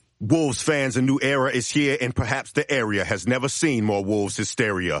Wolves fans, a new era is here, and perhaps the area has never seen more Wolves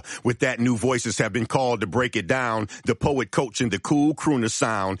hysteria. With that, new voices have been called to break it down. The poet, coach, and the cool crooner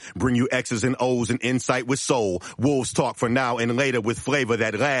sound bring you X's and O's and insight with soul. Wolves talk for now and later with flavor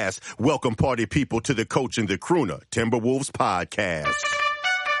that lasts. Welcome, party people, to the coach and the crooner Timberwolves podcast.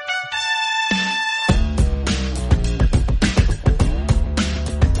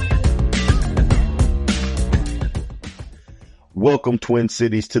 Welcome, Twin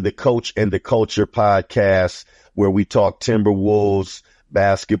Cities, to the Coach and the Culture podcast, where we talk Timberwolves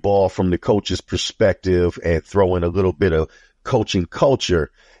basketball from the coach's perspective and throw in a little bit of coaching culture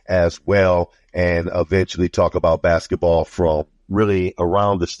as well, and eventually talk about basketball from really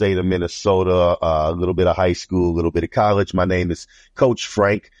around the state of Minnesota, a little bit of high school, a little bit of college. My name is Coach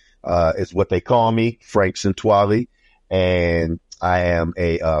Frank, is what they call me, Frank Centwali, and I am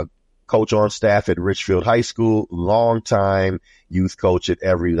a coach on staff at Richfield High School, longtime youth coach at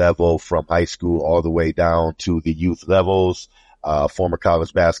every level from high school all the way down to the youth levels, former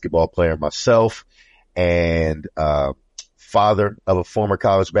college basketball player myself, and father of a former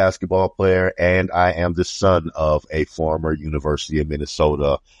college basketball player, and I am the son of a former University of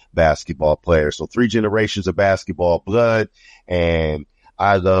Minnesota basketball player. So 3 generations of basketball blood, and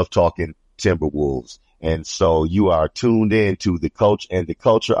I love talking Timberwolves. And so you are tuned in to the Coach and the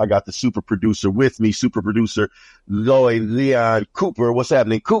Culture. I got the super producer with me, super producer Lloyd Leon Cooper. What's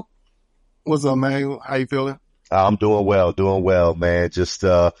happening, Coop? What's up, man? How you feeling? I'm doing well, man. Just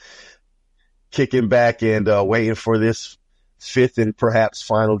kicking back and waiting for this 5th and perhaps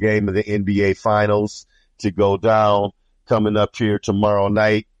final game of the NBA Finals to go down, coming up here tomorrow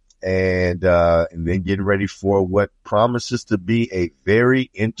night. And then getting ready for what promises to be a very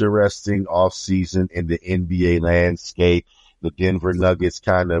interesting offseason in the NBA landscape. The Denver Nuggets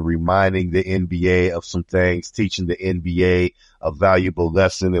kind of reminding the NBA of some things, teaching the NBA a valuable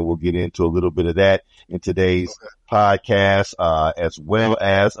lesson, and we'll get into a little bit of that in today's podcast, as well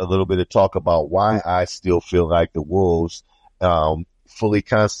as a little bit of talk about why I still feel like the Wolves, fully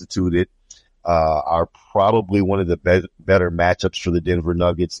constituted, are probably one of the better matchups for the Denver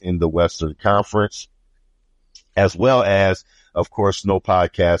Nuggets in the Western Conference, as well as, of course, no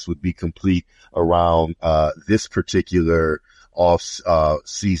podcast would be complete around this particular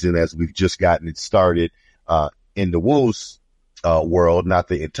season as we've just gotten it started in the Wolves world, not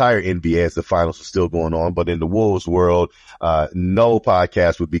the entire NBA as the finals are still going on, but in the Wolves world, no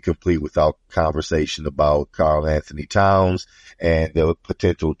podcast would be complete without conversation about Karl Anthony Towns and the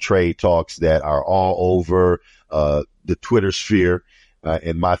potential trade talks that are all over the Twitter sphere,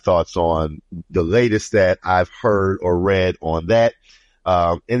 and my thoughts on the latest that I've heard or read on that.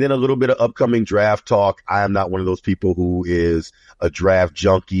 And then a little bit of upcoming draft talk. I am not one of those people who is a draft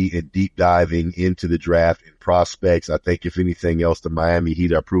junkie and deep diving into the draft and prospects. I think if anything else, the Miami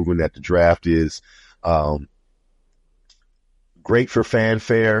Heat are proving that the draft is great for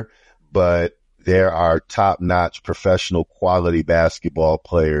fanfare, but there are top-notch professional quality basketball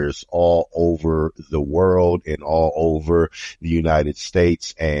players all over the world and all over the United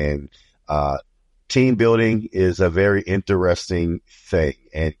States. And team building is a very interesting thing,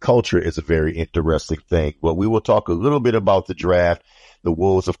 and culture is a very interesting thing. But we will talk a little bit about the draft. The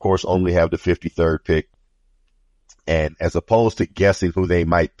Wolves, of course, only have the 53rd pick. And as opposed to guessing who they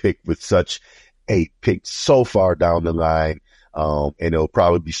might pick with such a pick so far down the line, and it'll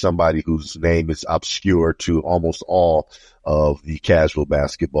probably be somebody whose name is obscure to almost all of the casual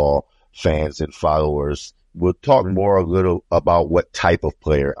basketball fans and followers. We'll talk more a little about what type of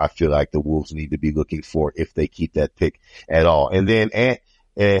player I feel like the Wolves need to be looking for if they keep that pick at all. And then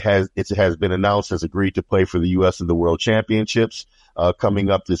it has been announced has agreed to play for the U.S. in the World Championships coming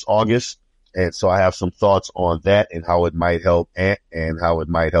up this August. And so I have some thoughts on that and how it might help and how it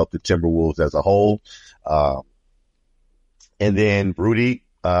might help the Timberwolves as a whole. And then Rudy,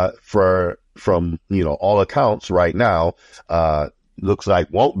 from all accounts right now, looks like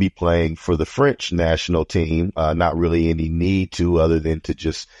won't be playing for the French national team. Not really any need to, other than to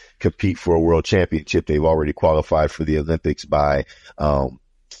just compete for a world championship. They've already qualified for the Olympics by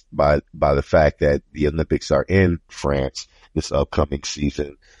the fact that the Olympics are in France this upcoming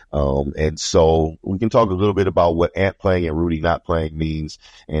season. And so we can talk a little bit about what Ant playing and Rudy not playing means.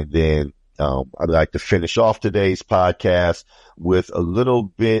 And then I'd like to finish off today's podcast with a little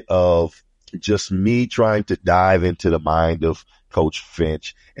bit of just me trying to dive into the mind of Coach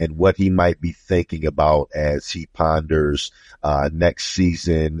Finch and what he might be thinking about as he ponders next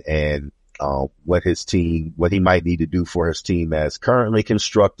season and what he might need to do for his team as currently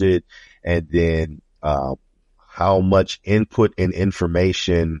constructed, and then how much input and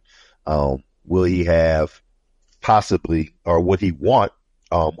information will he have possibly, or would he want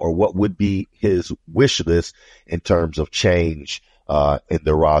or what would be his wish list in terms of change in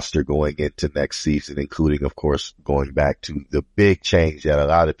the roster going into next season, including, of course, going back to the big change that a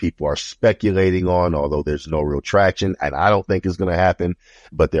lot of people are speculating on, although there's no real traction, and I don't think it's going to happen,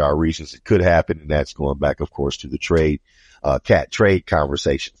 but there are reasons it could happen, and that's going back, of course, to the trade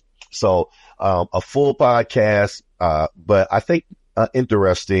conversation. So a full podcast, but I think an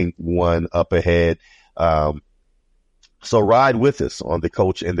interesting one up ahead. So ride with us on the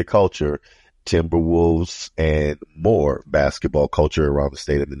Coach and the Culture, Timberwolves and more basketball culture around the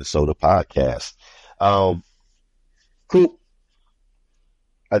state of Minnesota podcast. Cool.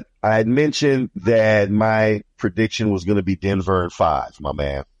 I had mentioned that my prediction was going to be Denver in 5, my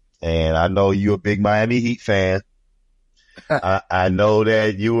man. And I know you're a big Miami Heat fan. I know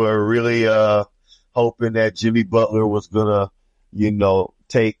that you were really hoping that Jimmy Butler was going to,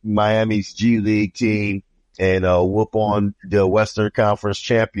 take Miami's G League team and whoop on the Western Conference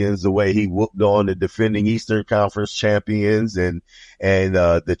champions the way he whooped on the defending Eastern Conference champions and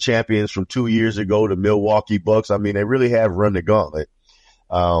the champions from 2 years ago, the Milwaukee Bucks. I mean, they really have run the gauntlet.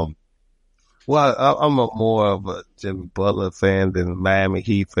 Well, I'm more of a Jimmy Butler fan than a Miami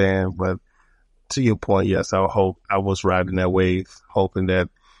Heat fan, but to your point, yes, I was riding that wave, hoping that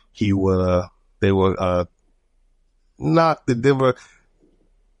they would knock the Denver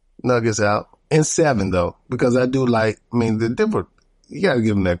Nuggets out. In 7, though, because I do the Denver, you got to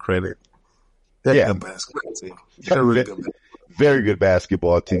give them that credit. They're a good basketball team. Very good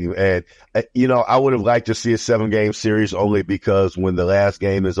basketball team. And, I would have liked to see a 7-game series only because when the last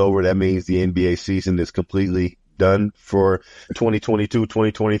game is over, that means the NBA season is completely done for 2022,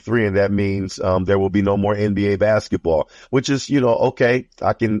 2023. And that means, there will be no more NBA basketball, which is, okay.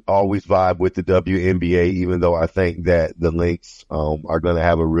 I can always vibe with the WNBA, even though I think that the Lynx, are going to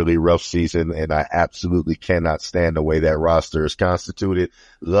have a really rough season. And I absolutely cannot stand the way that roster is constituted.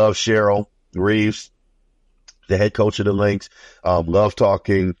 Love Cheryl Reeves, the head coach of the Lynx. Love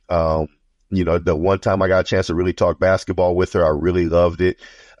talking, the one time I got a chance to really talk basketball with her, I really loved it.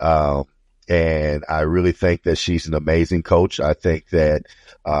 And I really think that she's an amazing coach. I think that,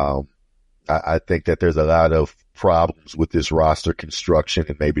 I think that there's a lot of problems with this roster construction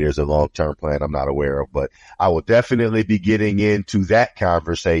and maybe there's a long-term plan I'm not aware of, but I will definitely be getting into that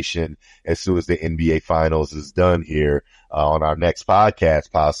conversation as soon as the NBA finals is done here, on our next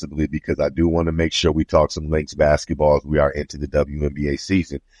podcast, possibly, because I do want to make sure we talk some Lynx basketball as we are into the WNBA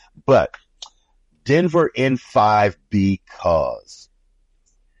season. But Denver in 5 because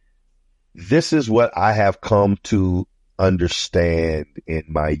this is what I have come to understand in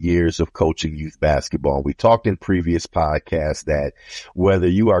my years of coaching youth basketball. We talked in previous podcasts that whether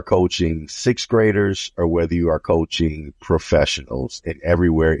you are coaching 6th graders or whether you are coaching professionals and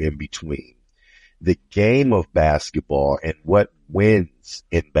everywhere in between, the game of basketball and what wins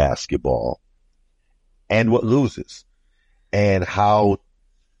in basketball and what loses and how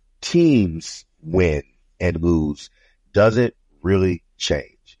teams win and lose doesn't really change.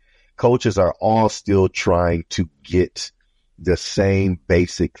 Coaches are all still trying to get the same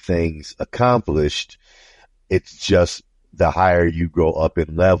basic things accomplished. It's just the higher you go up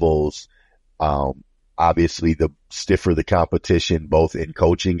in levels, obviously the stiffer the competition, both in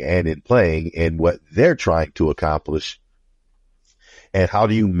coaching and in playing, and what they're trying to accomplish. And how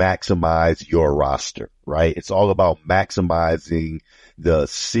do you maximize your roster, right? It's all about maximizing the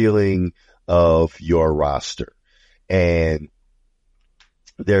ceiling of your roster. And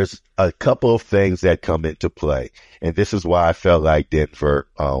there's a couple of things that come into play, and this is why I felt like Denver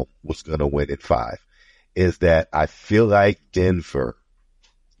was going to win in 5, is that I feel like Denver,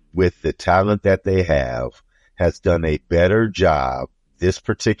 with the talent that they have, has done a better job this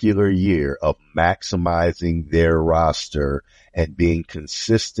particular year of maximizing their roster and being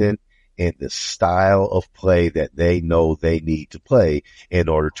consistent in the style of play that they know they need to play in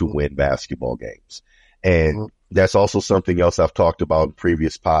order to win basketball games. And that's also something else I've talked about in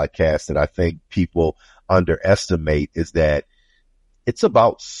previous podcasts that I think people underestimate, is that it's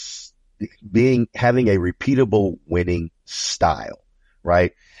about having a repeatable winning style,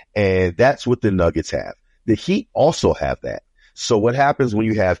 right? And that's what the Nuggets have. The Heat also have that. So what happens when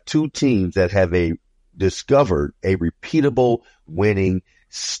you have two teams that have discovered a repeatable winning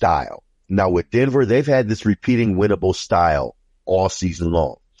style? Now with Denver, they've had this repeating winnable style all season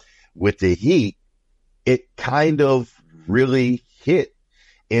long. With the Heat, it kind of really hit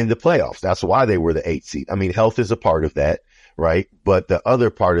in the playoffs. That's why they were the 8th seed. I mean, health is a part of that, right? But the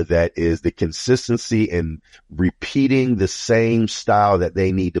other part of that is the consistency in repeating the same style that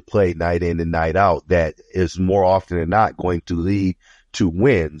they need to play night in and night out, that is more often than not going to lead to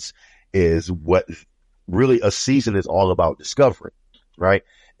wins, is what really a season is all about discovering, right?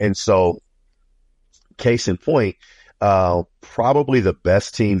 And so, case in point, probably the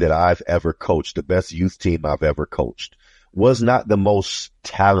best team that I've ever coached, the best youth team I've ever coached, was not the most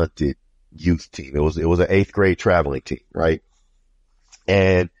talented youth team. It was an 8th grade traveling team, right?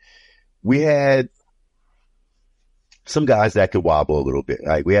 And we had some guys that could wobble a little bit.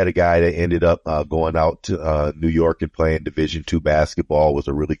 Like we had a guy that ended up going out to New York and playing Division II basketball, was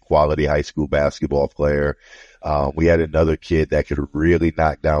a really quality high school basketball player. We had another kid that could really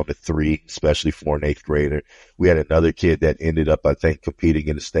knock down the three, especially for an 8th grader. We had another kid that ended up, I think, competing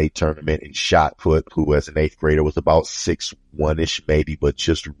in the state tournament in shot put, who as an 8th grader was about 6'1" maybe, but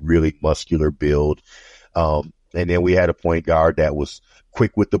just really muscular build. And then we had a point guard that was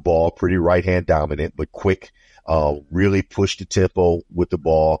quick with the ball, pretty right hand dominant, but quick. Really pushed the tempo with the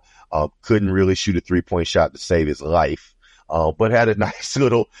ball, couldn't really shoot a 3-point shot to save his life, but had a nice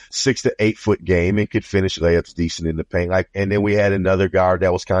little 6 to 8 foot game and could finish layups decent in the paint. And then we had another guard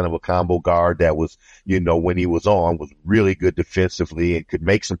that was kind of a combo guard that was, when he was on, was really good defensively and could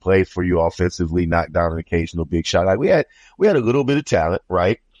make some plays for you offensively, knock down an occasional big shot. Like we had a little bit of talent,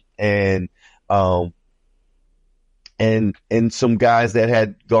 right? And some guys that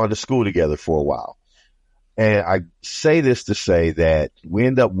had gone to school together for a while. And I say this to say that we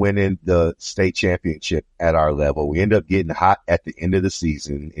end up winning the state championship at our level. We end up getting hot at the end of the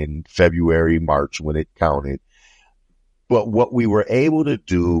season in February, March when it counted. But what we were able to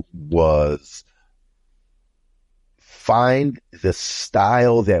do was find the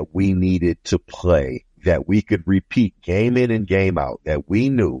style that we needed to play, that we could repeat game in and game out, that we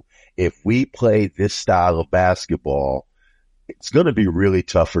knew if we played this style of basketball, it's going to be really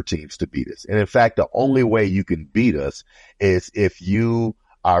tough for teams to beat us. And in fact, the only way you can beat us is if you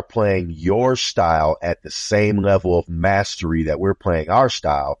are playing your style at the same level of mastery that we're playing our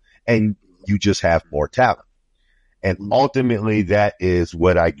style, and you just have more talent. And ultimately, that is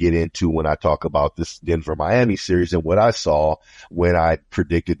what I get into when I talk about this Denver-Miami series and what I saw when I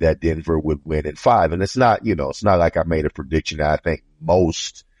predicted that Denver would win in 5. And it's not, it's not like I made a prediction that I think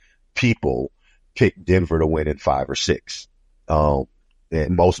most people picked Denver to win in 5 or 6.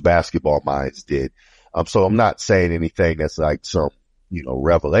 And most basketball minds did. So I'm not saying anything that's like some,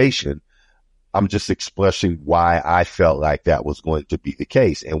 revelation. I'm just expressing why I felt like that was going to be the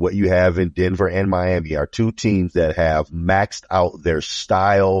case. And what you have in Denver and Miami are two teams that have maxed out their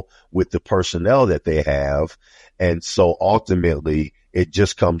style with the personnel that they have. And so ultimately it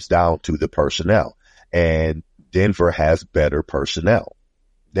just comes down to the personnel, and Denver has better personnel.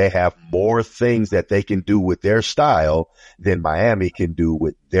 They have more things that they can do with their style than Miami can do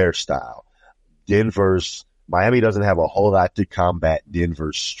with their style. Miami doesn't have a whole lot to combat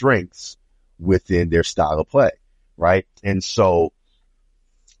Denver's strengths within their style of play, right? And so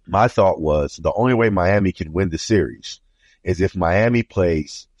my thought was the only way Miami can win the series is if Miami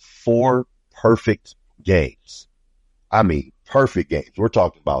plays 4 perfect games. I mean, perfect games. We're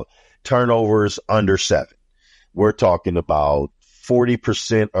talking about turnovers under 7. We're talking about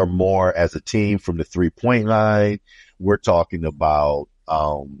 40% or more as a team from the 3-point line. We're talking about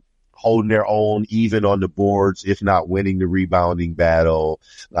holding their own even on the boards, if not winning the rebounding battle.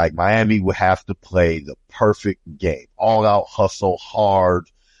 Like Miami would have to play the perfect game, all out hustle hard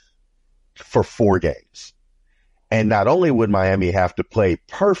for 4 games. And not only would Miami have to play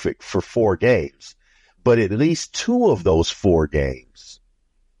perfect for 4 games, but at least 2 of those 4 games,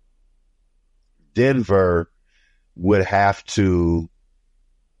 Denver would have to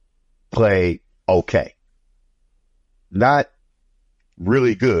play okay. Not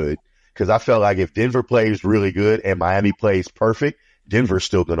really good, because I felt like if Denver plays really good and Miami plays perfect, Denver's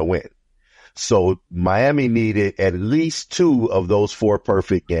still going to win. So Miami needed at least 2 of those 4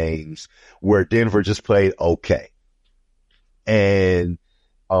 perfect games where Denver just played okay. And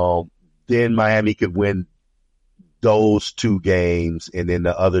then Miami could win those 2 games, and then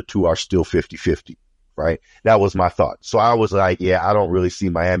the other 2 are still 50-50. Right? That was my thought. So I was like, yeah, I don't really see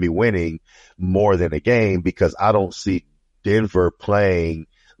Miami winning more than a game, because I don't see Denver playing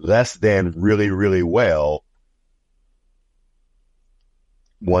less than really, really well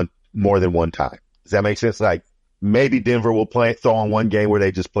more than one time. Does that make sense? Like maybe Denver will throw on one game where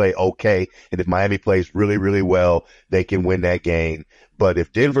they just play okay. And if Miami plays really, really well, they can win that game. But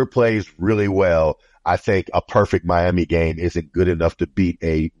if Denver plays really well, I think a perfect Miami game isn't good enough to beat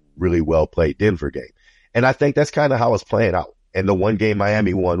a really well played Denver game. And I think that's kind of how it's playing out. And the one game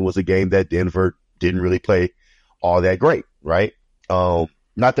Miami won was a game that Denver didn't really play all that great, right?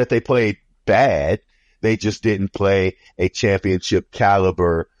 Not that they played bad. They just didn't play a championship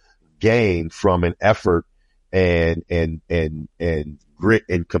caliber game from an effort and grit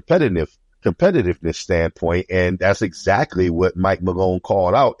and competitive competitiveness standpoint. And that's exactly what Mike Malone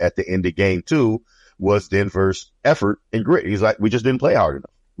called out at the end of game 2 was Denver's effort and grit. He's like, we just didn't play hard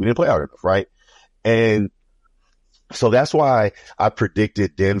enough. We didn't play hard enough, right? And so that's why I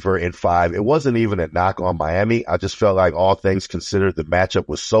predicted Denver in 5. It wasn't even a knock on Miami. I just felt like all things considered, the matchup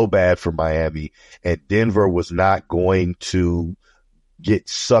was so bad for Miami and Denver was not going to get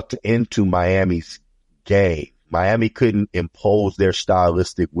sucked into Miami's game. Miami couldn't impose their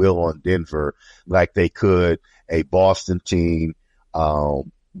stylistic will on Denver like they could a Boston team,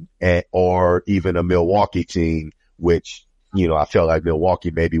 or even a Milwaukee team, which, you know, I felt like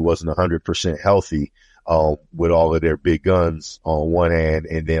Milwaukee maybe wasn't 100% healthy, with all of their big guns on one hand.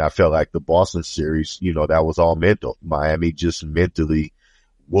 And then I felt like the Boston series, you know, that was all mental. Miami just mentally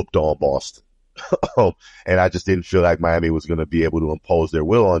whooped on Boston. And I just didn't feel like Miami was going to be able to impose their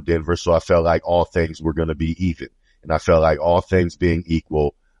will on Denver. So I felt like all things were going to be even. And I felt like all things being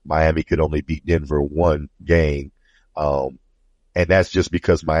equal, Miami could only beat Denver one game. And that's just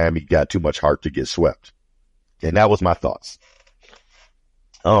because Miami got too much heart to get swept. And that was my thoughts.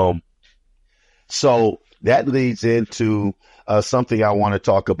 So that leads into something I want to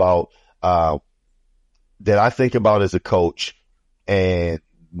talk about that I think about as a coach, and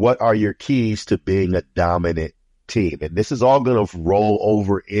what are your keys to being a dominant team? And this is all going to roll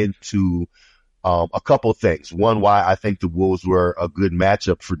over into a couple of things. One, why I think the Wolves were a good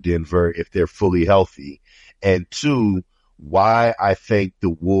matchup for Denver if they're fully healthy. And two, why I think the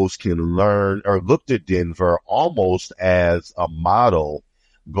Wolves can learn or look to Denver almost as a model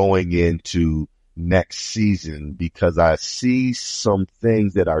going into next season, because I see some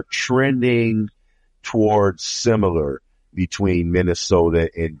things that are trending towards similar between Minnesota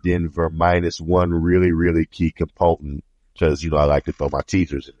and Denver, minus one really, really key component, because, you know, I like to throw my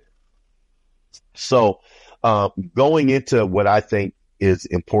teasers in there. So, going into what I think is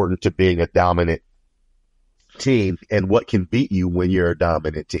important to being a dominant team and what can beat you when you're a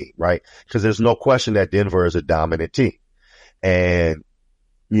dominant team, right? Because there's no question that Denver is a dominant team. And,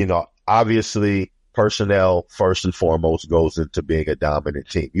 you know, obviously personnel first and foremost goes into being a dominant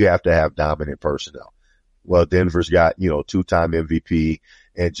team. You have to have dominant personnel. Well, Denver's got, you know, 2-time MVP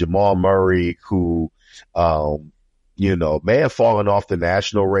and Jamal Murray, who, you know, may have fallen off the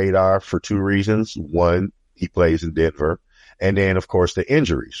national radar for two reasons. One, he plays in Denver. And then, of course, the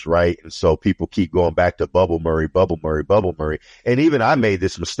injuries, right? And so people keep going back to Bubble Murray. And even I made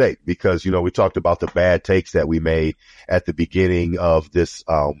this mistake because, you know, we talked about the bad takes that we made at the beginning of this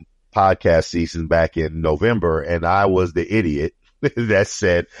podcast season back in November. And I was the idiot that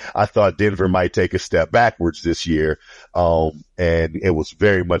said I thought Denver might take a step backwards this year. And it was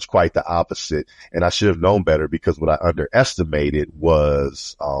very much quite the opposite. And I should have known better, because what I underestimated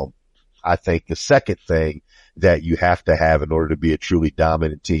was, I think the second thing that you have to have in order to be a truly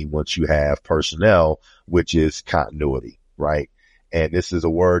dominant team once you have personnel, which is continuity, right? And this is a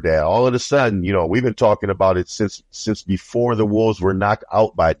word that all of a sudden, you know, we've been talking about it since before the Wolves were knocked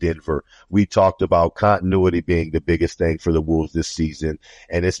out by Denver. We talked about continuity being the biggest thing for the Wolves this season.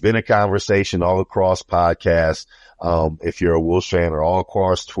 And it's been a conversation all across podcasts. If you're a Wolves fan, or all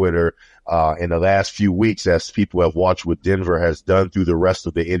across Twitter, in the last few weeks, as people have watched what Denver has done through the rest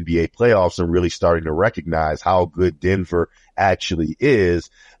of the NBA playoffs and really starting to recognize how good Denver actually is.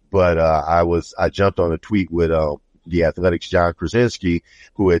 But, I jumped on a tweet with, the Athletics' John Krasinski,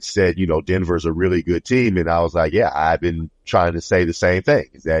 who had said, you know, Denver's a really good team. And I was like, yeah, I've been trying to say the same thing,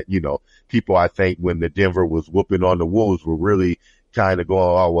 is that, you know, people, I think when the Denver was whooping on the Wolves, were really kind of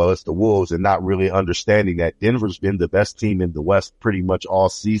going, oh, well, it's the Wolves, and not really understanding that Denver's been the best team in the West pretty much all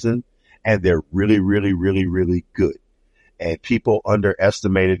season. And they're really, really, really, really good. And people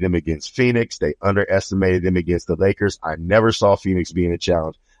underestimated them against Phoenix. They underestimated them against the Lakers. I never saw Phoenix being a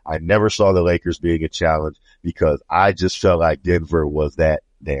challenge. I never saw the Lakers being a challenge, because I just felt like Denver was that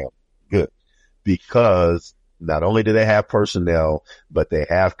damn good, because not only do they have personnel, but they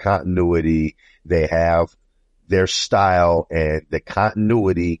have continuity. They have their style, and the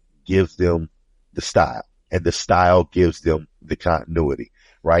continuity gives them the style, and the style gives them the continuity,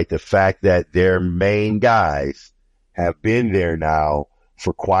 right? The fact that their main guys have been there now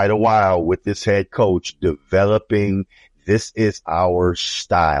for quite a while with this head coach developing, this is our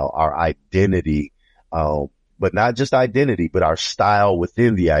style, our identity, but not just identity, but our style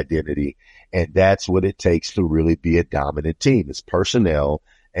within the identity. And that's what it takes to really be a dominant team. It's personnel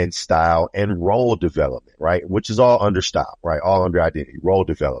and style and role development, right? Which is all under style, right? All under identity, role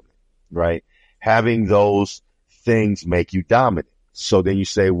development, right? Having those things make you dominant. So then you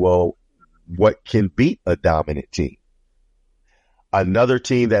say, well, what can beat a dominant team? Another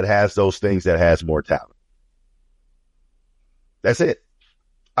team that has those things, that has more talent. That's it.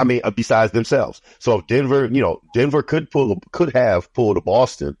 I mean, besides themselves. So Denver, Denver could have pulled a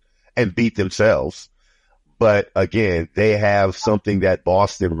Boston and beat themselves. But again, they have something that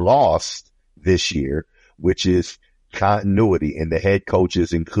Boston lost this year, which is continuity, and the head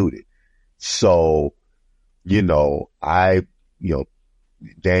coaches included. So,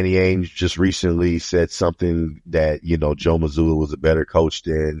 Danny Ainge just recently said something that, Joe Mazzulla was a better coach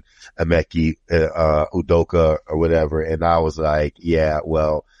than Emeka Udoka or whatever. And I was like, yeah,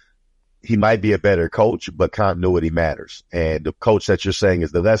 well, he might be a better coach, but continuity matters. And the coach that you're saying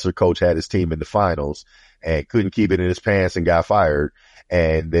is the lesser coach had his team in the finals and couldn't keep it in his pants and got fired.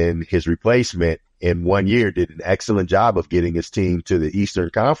 And then his replacement in 1 year did an excellent job of getting his team to the Eastern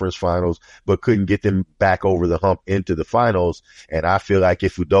Conference Finals, but couldn't get them back over the hump into the finals. And I feel like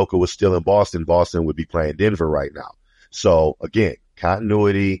if Udoka was still in Boston, Boston would be playing Denver right now. So again,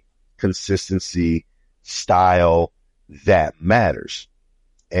 continuity, consistency, style, that matters.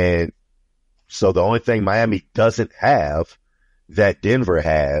 And so the only thing Miami doesn't have that Denver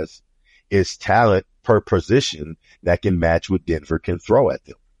has is talent per position that can match what Denver can throw at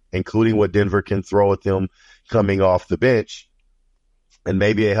them, including what Denver can throw at them coming off the bench. And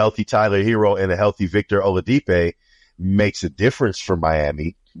maybe a healthy Tyler Hero and a healthy Victor Oladipo makes a difference for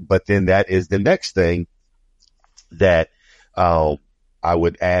Miami. But then that is the next thing that I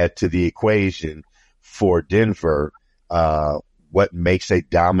would add to the equation for Denver. What makes a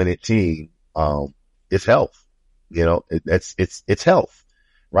dominant team is health. It's health.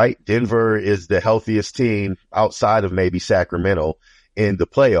 Right? Denver is the healthiest team outside of maybe Sacramento in the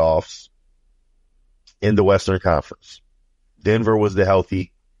playoffs in the Western Conference. Denver was the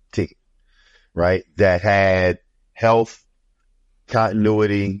healthy team, right? That had health,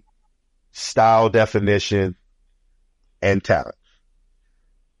 continuity, style definition, and talent.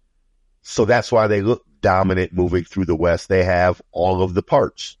 So that's why they look dominant moving through the West. They have all of the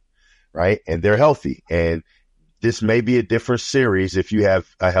parts, right? And they're healthy. And this may be a different series if you have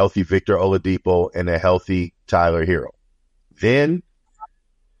a healthy Victor Oladipo and a healthy Tyler Hero. Then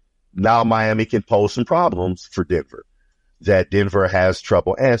now Miami can pose some problems for Denver that Denver has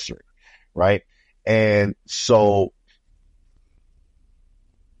trouble answering, right? And so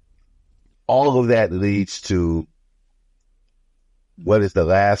all of that leads to what is the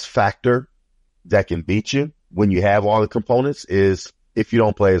last factor that can beat you when you have all the components is if you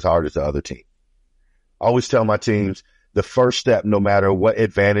don't play as hard as the other team. I always tell my teams the first step, no matter what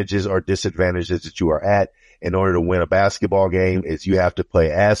advantages or disadvantages that you are at in order to win a basketball game, is you have to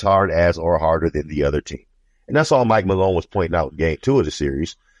play as hard as or harder than the other team. And that's all Mike Malone was pointing out in game 2 of the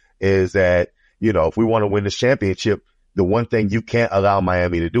series is that, if we want to win this championship, the one thing you can't allow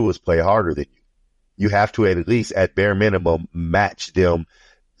Miami to do is play harder than you. You have to at least at bare minimum match them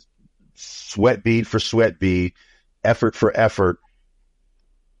sweat bead for sweat bead, effort for effort,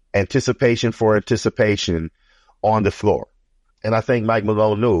 anticipation for anticipation on the floor. And I think Mike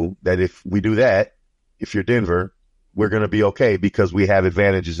Malone knew that if we do that, if you're Denver, we're going to be okay because we have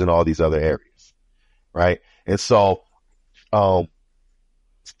advantages in all these other areas. Right. And so,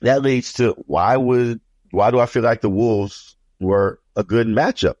 that leads to why do I feel like the Wolves were a good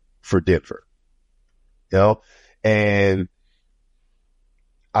matchup for Denver? And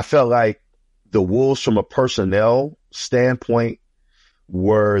I felt like the Wolves from a personnel standpoint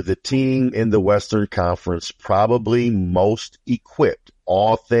were the team in the Western Conference probably most equipped,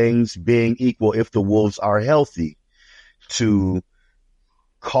 all things being equal, if the Wolves are healthy, to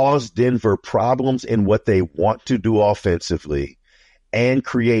cause Denver problems in what they want to do offensively and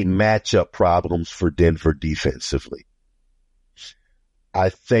create matchup problems for Denver defensively. I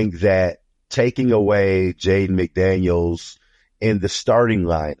think that taking away Jaden McDaniels in the starting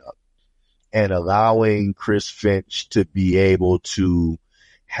lineup and allowing Chris Finch to be able to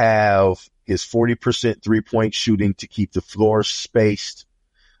have his 40% 3-point shooting to keep the floor spaced,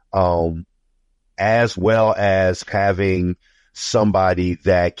 as well as having somebody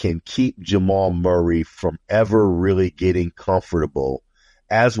that can keep Jamal Murray from ever really getting comfortable,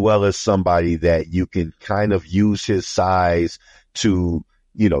 as well as somebody that you can kind of use his size to,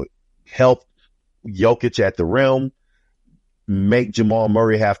 help Jokic at the rim, make Jamal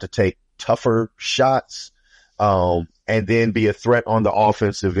Murray have to take tougher shots, and then be a threat on the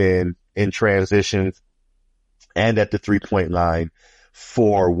offensive end in transition and at the 3-point line.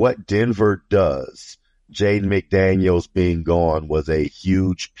 For what Denver does, Jaden McDaniels being gone was a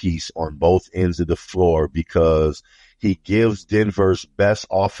huge piece on both ends of the floor because he gives Denver's best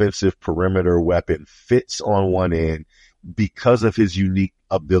offensive perimeter weapon fits on one end because of his unique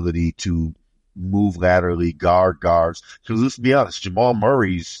ability to move laterally, guard guards. Because let's be honest, Jamal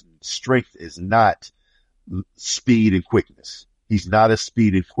Murray's strength is not speed and quickness. He's not a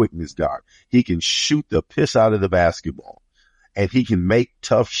speed and quickness guard. He can shoot the piss out of the basketball and he can make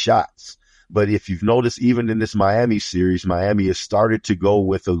tough shots. But if you've noticed, even in this Miami series, Miami has started to go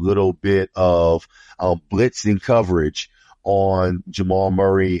with a little bit of blitzing coverage on Jamal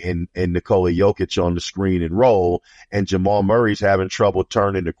Murray and Nikola Jokic on the screen and roll. And Jamal Murray's having trouble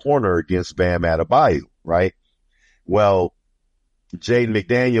turning the corner against Bam Adebayo, right? Well, Jaden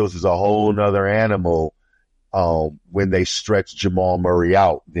McDaniels is a whole nother animal when they stretch Jamal Murray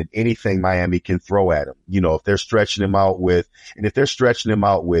out than anything Miami can throw at him. You know, if they're stretching him out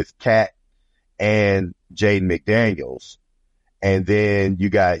with Cat and Jaden McDaniels, and then you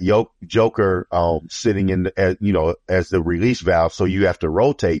got Joker sitting in as the release valve, so you have to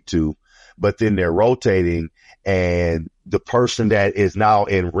rotate to, but then they're rotating, and the person that is now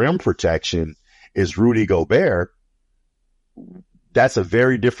in rim protection is Rudy Gobert. That's a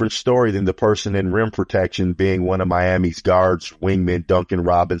very different story than the person in rim protection being one of Miami's guards, wingmen, Duncan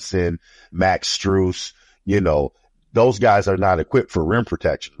Robinson, Max Strus. You know, those guys are not equipped for rim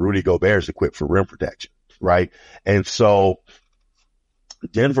protection. Rudy Gobert is equipped for rim protection, right? And so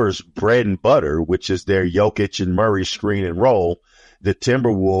Denver's bread and butter, which is their Jokic and Murray screen and roll, the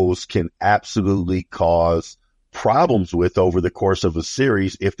Timberwolves can absolutely cause problems with over the course of a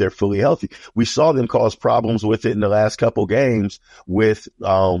series if they're fully healthy. We saw them cause problems with it in the last couple games with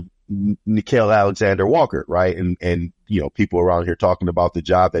Nickeil Alexander-Walker, right? And you know, people around here talking about the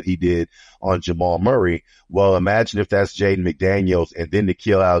job that he did on Jamal Murray. Well, imagine if that's Jaden McDaniels and then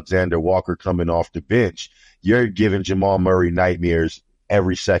Nickeil Alexander-Walker coming off the bench. You're giving Jamal Murray nightmares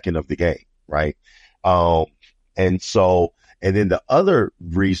every second of the game, right? And then the other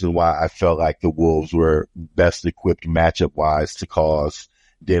reason why I felt like the Wolves were best equipped matchup wise to cause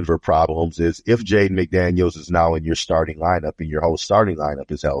Denver problems is if Jaden McDaniels is now in your starting lineup and your whole starting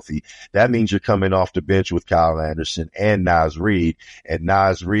lineup is healthy, that means you're coming off the bench with Kyle Anderson and Naz Reid, and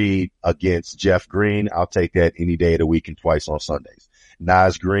Naz Reid against Jeff Green. I'll take that any day of the week and twice on Sundays.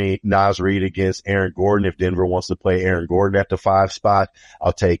 Naz Reid against Aaron Gordon. If Denver wants to play Aaron Gordon at the 5 spot,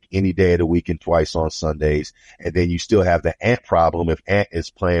 I'll take any day of the week and twice on Sundays. And then you still have the Ant problem if Ant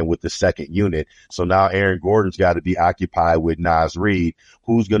is playing with the second unit. So now Aaron Gordon's got to be occupied with Naz Reid.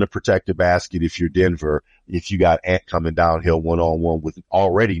 Who's going to protect the basket if you're Denver? If you got Ant coming downhill one-on-one with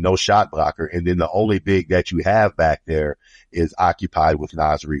already no shot blocker, and then the only big that you have back there is occupied with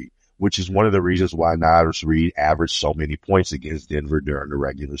Naz Reid, which is one of the reasons why Naz Reid averaged so many points against Denver during the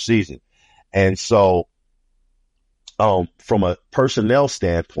regular season. And so, from a personnel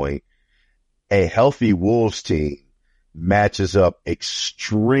standpoint, a healthy Wolves team matches up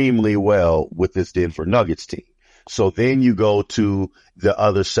extremely well with this Denver Nuggets team. So then you go to the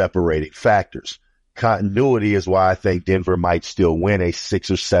other separating factors. Continuity is why I think Denver might still win a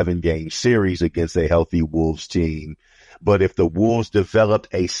 6 or 7 game series against a healthy Wolves team. But if the Wolves developed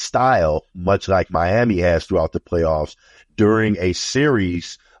a style, much like Miami has throughout the playoffs, during a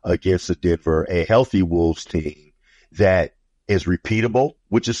series against a Denver, a healthy Wolves team that is repeatable,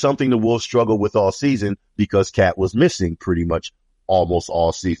 which is something the Wolves struggled with all season because Cat was missing pretty much almost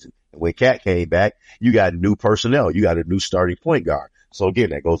all season. And when Cat came back, you got new personnel. You got a new starting point guard. So again,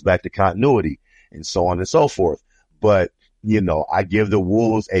 that goes back to continuity and so on and so forth. But, you know, I give the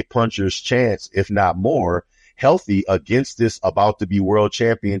Wolves a puncher's chance, if not more, healthy against this about to be world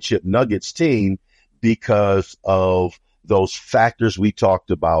championship Nuggets team because of those factors we talked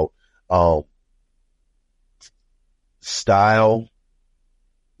about. Style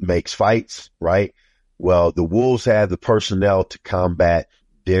makes fights, right? Well, the Wolves have the personnel to combat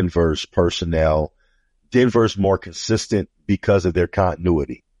Denver's personnel. Denver's more consistent because of their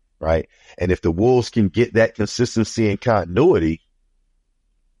continuity, right? And if the Wolves can get that consistency and continuity,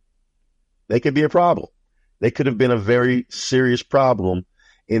 they could be a problem. They could have been a very serious problem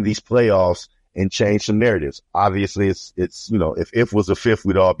in these playoffs and change some narratives. Obviously, it's you know, if was a fifth,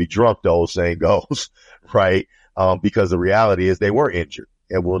 we'd all be drunk, the old saying goes, right? Because the reality is they were injured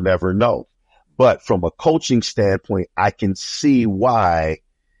and we'll never know. But from a coaching standpoint, I can see why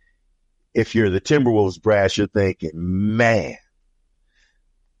if you're the Timberwolves brass, you're thinking, man,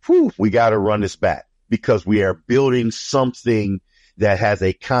 we got to run this back because we are building something that has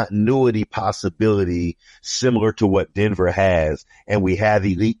a continuity possibility similar to what Denver has, and we have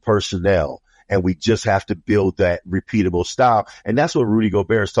elite personnel, and we just have to build that repeatable style. And that's what Rudy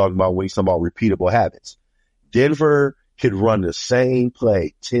Gobert is talking about when he's talking about repeatable habits. Denver could run the same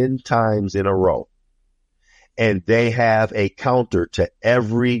play 10 times in a row, and they have a counter to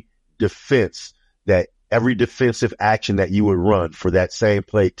every defensive action that you would run for that same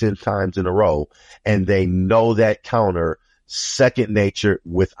play 10 times in a row, and they know that counter second nature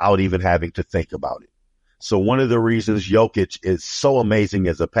without even having to think about it. So one of the reasons Jokic is so amazing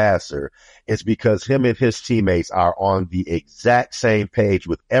as a passer is because him and his teammates are on the exact same page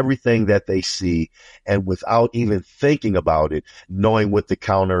with everything that they see, and without even thinking about it, knowing what the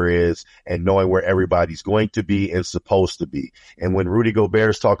counter is and knowing where everybody's going to be and supposed to be. And when Rudy Gobert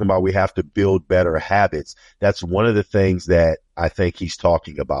is talking about we have to build better habits, that's one of the things that I think he's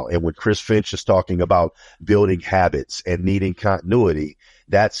talking about. And when Chris Finch is talking about building habits and needing continuity,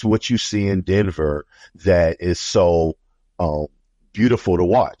 that's what you see in Denver that is so beautiful to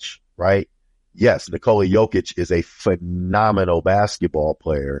watch, right? Yes, Nikola Jokic is a phenomenal basketball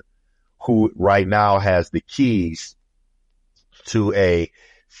player who right now has the keys to a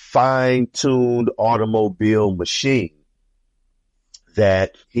fine-tuned automobile machine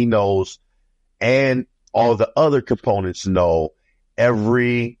that he knows, and all the other components know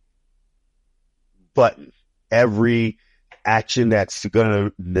every button, every action that's going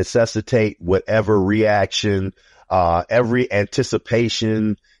to necessitate whatever reaction, every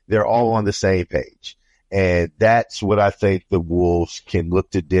anticipation. They're all on the same page. And that's what I think the Wolves can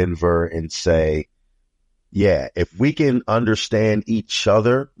look to Denver and say, yeah, if we can understand each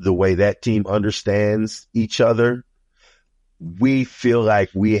other the way that team understands each other, we feel like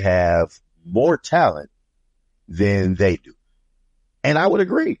we have more talent than they do. And I would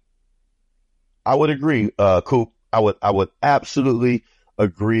agree. Coop. I would absolutely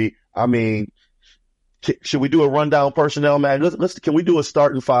agree. I mean, should we do a rundown personnel, man? Can we do a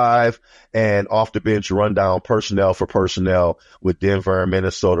starting five and off the bench rundown personnel for personnel with Denver and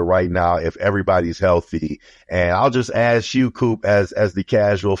Minnesota right now if everybody's healthy? And I'll just ask you, Coop, as the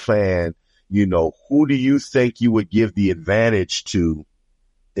casual fan, who do you think you would give the advantage to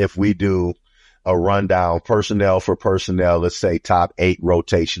if we do a rundown personnel for personnel, let's say top 8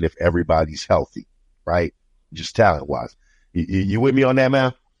 rotation if everybody's healthy, right? Just talent wise. You with me on that,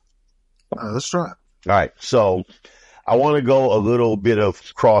 man? Let's try. All right. So I want to go a little bit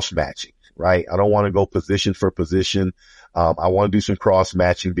of cross matching, right? I don't want to go position for position. I want to do some cross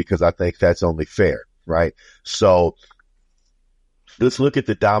matching because I think that's only fair, right? So let's look at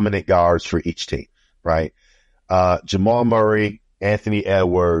the dominant guards for each team, right? Jamal Murray, Anthony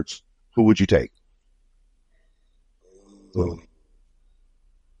Edwards. Who would you take?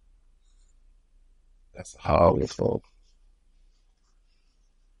 That's a hard one.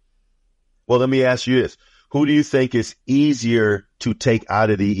 Well, let me ask you this. Who do you think is easier to take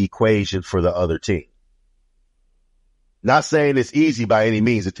out of the equation for the other team? Not saying it's easy by any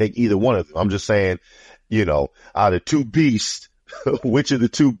means to take either one of them. I'm just saying, out of two beasts, which of the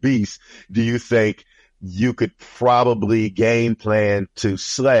two beasts do you think you could probably game plan to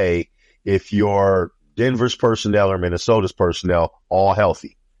slay if you're Denver's personnel or Minnesota's personnel all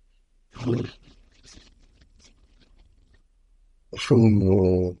healthy? Well,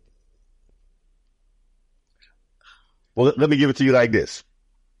 let me give it to you like this.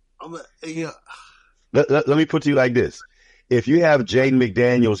 Let me put it to you like this. If you have Jaden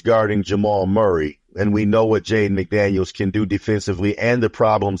McDaniels guarding Jamal Murray, and we know what Jaden McDaniels can do defensively and the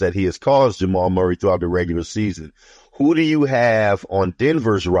problems that he has caused Jamal Murray throughout the regular season, who do you have on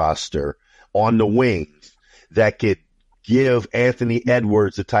Denver's roster on the wings that could give Anthony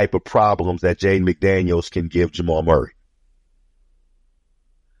Edwards the type of problems that Jaden McDaniels can give Jamal Murray?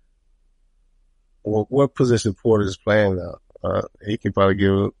 Well, what position Porter is playing now? He can probably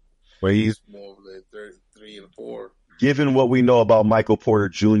give it, but he's More than 3 and 4. Given what we know about Michael Porter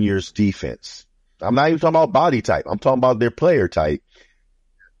Jr.'s defense, I'm not even talking about body type. I'm talking about their player type.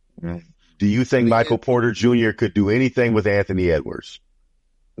 Do you think Michael Porter Jr. could do anything with Anthony Edwards?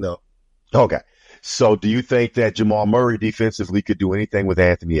 no. Okay. So do you think that Jamal Murray defensively could do anything with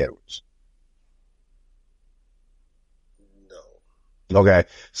Anthony Edwards? No. Okay.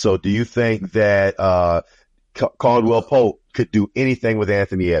 So do you think that Caldwell Pope could do anything with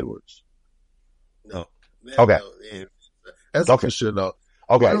Anthony Edwards? No. Okay. That's Okay. for sure, though.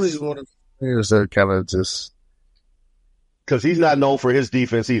 Okay. Really one of Here's that kind of just, Because he's not known for his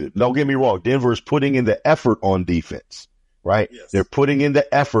defense either. Don't get me wrong. Denver is putting in the effort on defense, right? Yes. They're putting in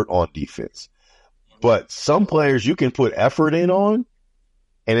the effort on defense. But some players you can put effort in on,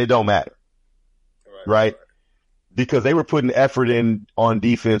 and it don't matter, right? Because they were putting effort in on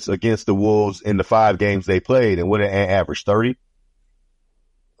defense against the Wolves in the 5 games they played, and what an average 30,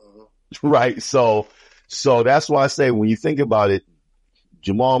 right? So that's why I say when you think about it,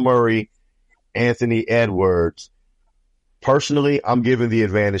 Jamal Murray, Anthony Edwards. Personally, I'm giving the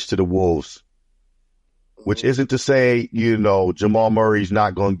advantage to the Wolves, which isn't to say, Jamal Murray's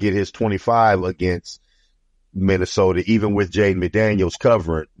not going to get his 25 against Minnesota, even with Jaden McDaniels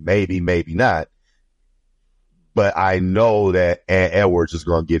covering. Maybe, maybe not. But I know that Edwards is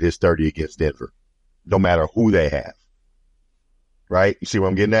going to get his 30 against Denver. no matter who they have. Right? You see what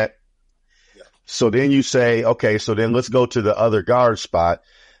I'm getting at? Yeah. So then you say, okay, so then let's go to the other guard spot.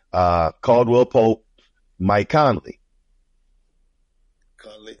 Caldwell Pope, Mike Conley.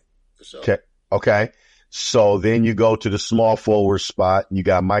 Conley, for sure. Okay. Okay. So then you go to the small forward spot. You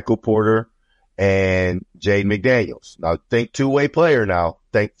got Michael Porter and Jaden McDaniels. Now think two-way player now.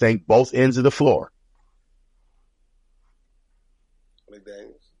 Think both ends of the floor.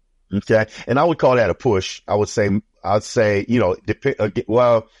 McDaniels. Okay. And I would call that a push. I'd say, you know,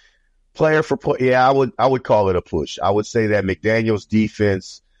 player for play. Yeah, I would call it a push. I would say that McDaniels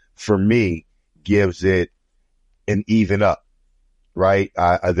defense for me gives it an even up. Right.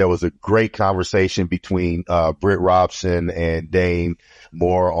 There was a great conversation between, Britt Robson and Dane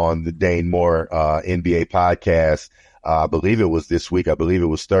Moore on the Dane Moore, NBA podcast. I believe it was this week. I believe it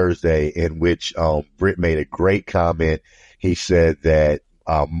was Thursday, in which, Britt made a great comment. He said that,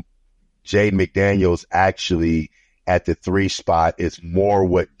 Jaden McDaniels actually at the 3 spot is more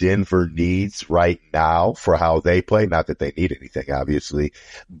what Denver needs right now for how they play. Not that they need anything, obviously,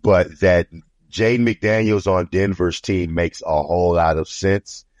 but that Jaden McDaniels on Denver's team makes a whole lot of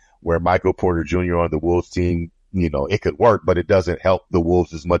sense, where Michael Porter Jr. on the Wolves team, you know, it could work, but it doesn't help the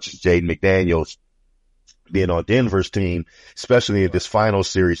Wolves as much as Jaden McDaniels being on Denver's team, especially in this final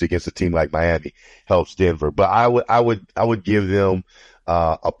series against a team like Miami, helps Denver. But I would give them,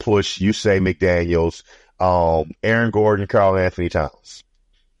 a push. You say McDaniels, Aaron Gordon, Karl Anthony Towns.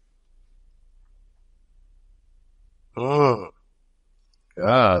 Oh,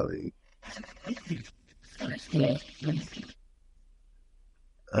 golly.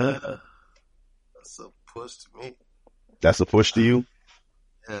 That's a push to me. That's a push to you?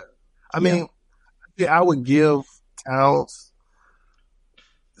 Yeah. I mean, I would give Towns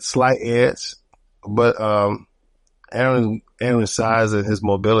a slight edge, but Aaron's size and his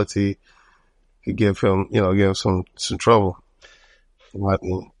mobility could give him some trouble.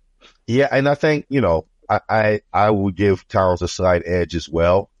 Yeah, and I think, you know, I would give Towns a slight edge as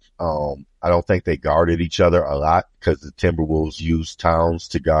well. I don't think they guarded each other a lot because the Timberwolves used Towns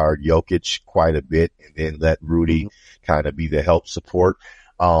to guard Jokic quite a bit and then let Rudy kind of be the help support.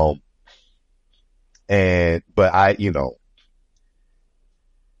 But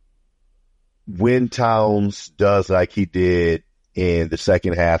when Towns does like he did in the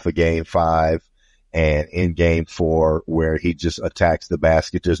second half of Game 5 and in Game 4, where he just attacks the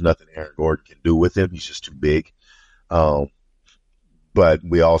basket, there's nothing Aaron Gordon can do with him. He's just too big. But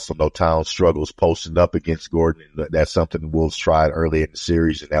we also know Towns struggles posting up against Gordon, and that's something the Wolves tried early in the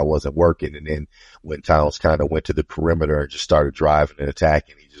series, and that wasn't working. And then when Towns kind of went to the perimeter and just started driving and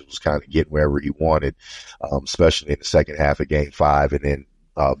attacking, he just was kind of getting wherever he wanted, especially in the second half of Game 5 and then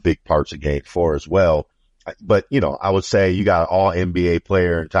big parts of Game 4 as well. But, you know, I would say you got an all-NBA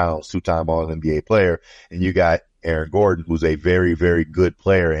player in Towns, 2-time all-NBA player, and you got Aaron Gordon, who's a very, very good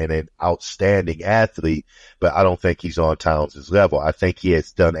player and an outstanding athlete, but I don't think he's on Towns' level. I think he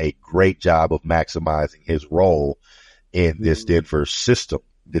has done a great job of maximizing his role in this Denver system,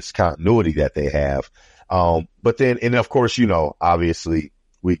 this continuity that they have. But then, and of course, you know, obviously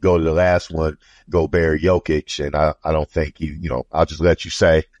we go to the last one, Gobert, Jokic, and I don't think I'll just let you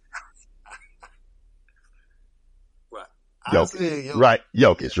say. Jokic. Right.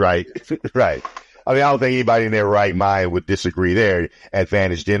 Jokic, right. Right. I mean, I don't think anybody in their right mind would disagree there.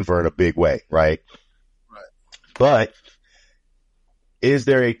 Advantage Denver in a big way, right? Right. But is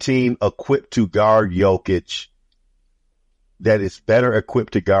there a team equipped to guard Jokic that is better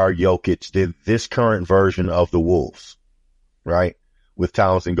equipped to guard Jokic than this current version of the Wolves, right? With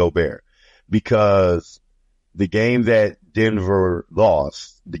Towns and Gobert. Because the game that Denver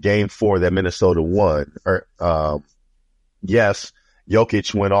lost, the Game 4 that Minnesota won, yes,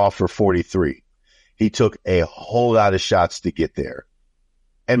 Jokic went off for 43. He took a whole lot of shots to get there,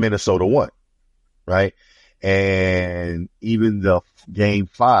 and Minnesota won, right? And even the Game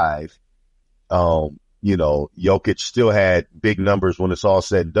 5, Jokic still had big numbers when it's all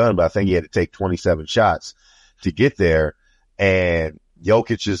said and done, but I think he had to take 27 shots to get there. And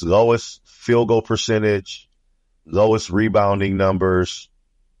Jokic's lowest field goal percentage, lowest rebounding numbers,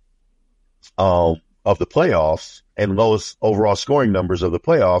 of the playoffs, and lowest overall scoring numbers of the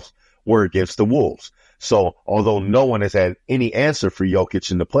playoffs were against the Wolves. So although no one has had any answer for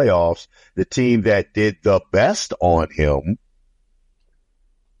Jokic in the playoffs, the team that did the best on him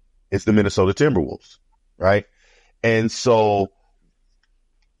is the Minnesota Timberwolves, right? And so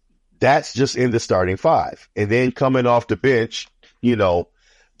that's just in the starting 5. And then coming off the bench,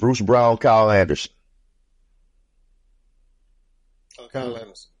 Bruce Brown, Kyle Anderson. Kyle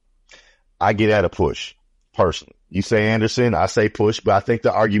Anderson. I get at a push, personally. You say Anderson, I say push, but I think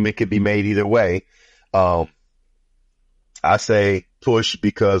the argument could be made either way. Um, I say push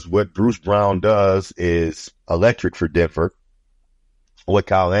because what Bruce Brown does is electric for Denver. What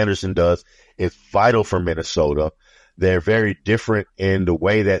Kyle Anderson does is vital for Minnesota. They're very different in the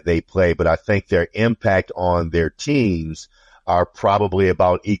way that they play, but I think their impact on their teams are probably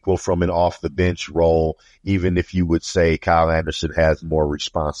about equal from an off the bench role, even if you would say Kyle Anderson has more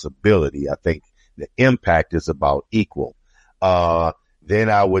responsibility. I think the impact is about equal.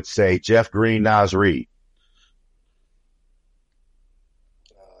 Then I would say Jeff Green, Naz Reid.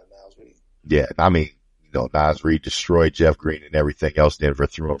 Naz Reid. Yeah, I mean, Naz Reid destroyed Jeff Green and everything else Denver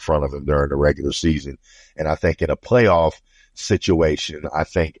threw in front of him during the regular season. And I think in a playoff situation, I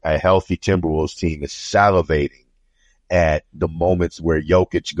think a healthy Timberwolves team is salivating at the moments where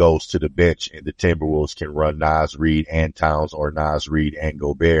Jokic goes to the bench and the Timberwolves can run Naz Reid and Towns or Naz Reid and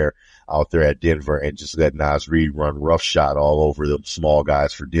Gobert out there at Denver and just let Naz Reid run roughshod all over them small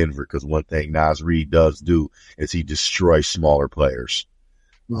guys for Denver. Because one thing Naz Reid does do is he destroys smaller players.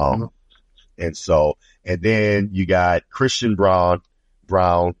 Mm-hmm. And then you got Christian Brown,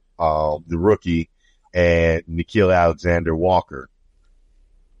 the rookie, and Nickeil Alexander-Walker.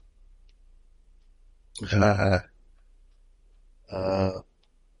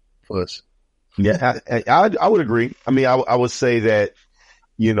 Push. Yeah, I would agree. I mean, I would say that,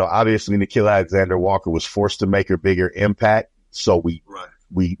 obviously Nickeil Alexander-Walker was forced to make a bigger impact. So we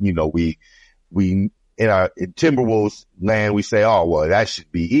in Timberwolves land, we say, oh, well, that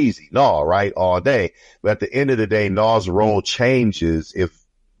should be easy. No, right? All day. But at the end of the day, Naw's role changes if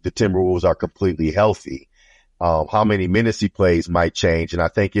the Timberwolves are completely healthy. How many minutes he plays might change. And I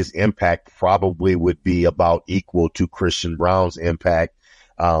think his impact probably would be about equal to Christian Brown's impact.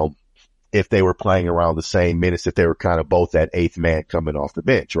 If they were playing around the same minutes, if they were kind of both that eighth man coming off the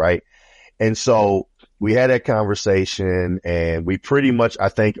bench, right? And so we had that conversation and we pretty much, I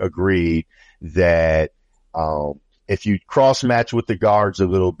think, agreed that, if you cross match with the guards a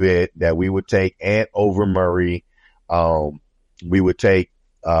little bit, that we would take Ant over Murray. We would take,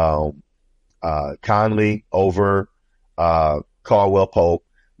 Conley over, Caldwell Pope.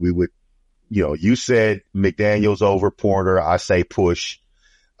 We would, you said McDaniels over Porter. I say push.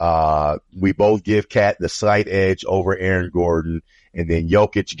 We both give Cat the slight edge over Aaron Gordon, and then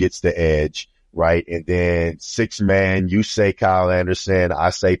Jokic gets the edge, right? And then 6-man, you say Kyle Anderson, I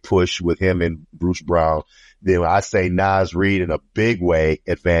say push with him and Bruce Brown. Then I say Naz Reid in a big way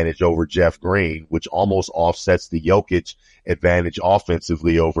advantage over Jeff Green, which almost offsets the Jokic advantage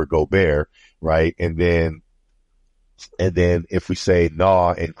offensively over Gobert, right? And then if we say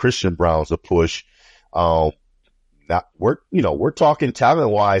Nah and Christian Brown's a push, we're talking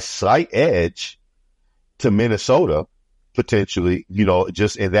talent wise, slight edge to Minnesota potentially,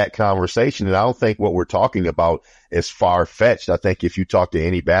 just in that conversation. And I don't think what we're talking about is far fetched. I think if you talk to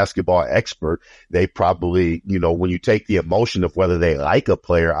any basketball expert, they probably, when you take the emotion of whether they like a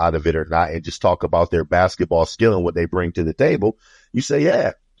player out of it or not and just talk about their basketball skill and what they bring to the table, you say,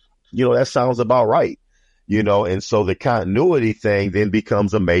 yeah, that sounds about right. And so the continuity thing then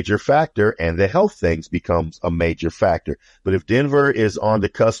becomes a major factor and the health things becomes a major factor. But if Denver is on the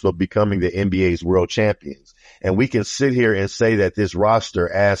cusp of becoming the NBA's world champions, and we can sit here and say that this roster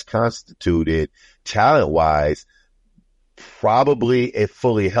as constituted talent wise, probably if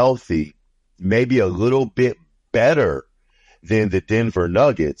fully healthy, maybe a little bit better than the Denver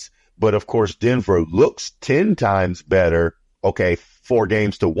Nuggets. But of course, Denver looks 10 times better. Okay.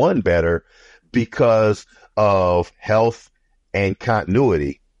 4-1 better because of health and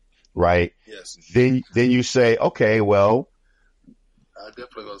continuity, right? Yes. Then you say, okay, well, I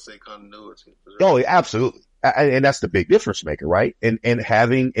definitely gonna say continuity. Oh, absolutely. And that's the big difference maker, right? And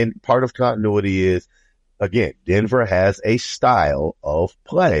part of continuity is, again, Denver has a style of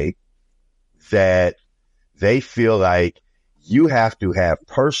play that they feel like you have to have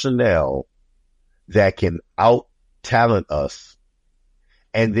personnel that can out talent us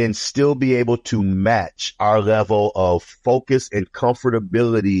and then still be able to match our level of focus and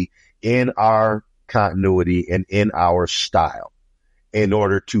comfortability in our continuity and in our style in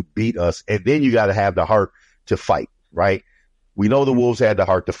order to beat us. And then you got to have the heart to fight, right? We know the Wolves had the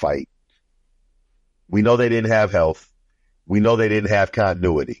heart to fight. We know they didn't have health. We know they didn't have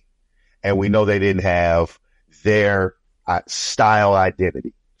continuity. And we know they didn't have their style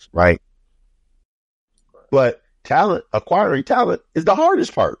identity, right? But acquiring talent is the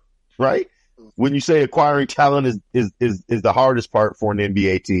hardest part, right? When you say acquiring talent is the hardest part for an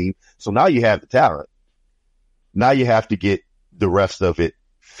NBA team. So now you have the talent. Now you have to get the rest of it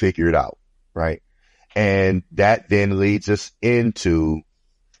figured out, right? And that then leads us into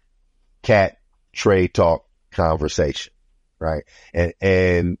Cat trade talk conversation, right?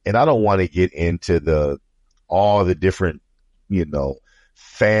 And I don't want to get into all the different,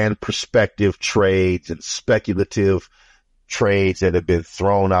 fan perspective trades and speculative trades that have been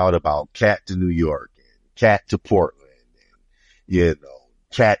thrown out about Cat to New York and Cat to Portland and,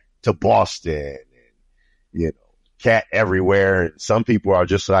 Cat to Boston and, Cat everywhere. And some people are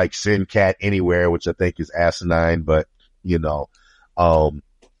just like, send Cat anywhere, which I think is asinine, but, they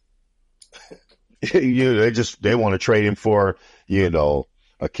want to trade him for,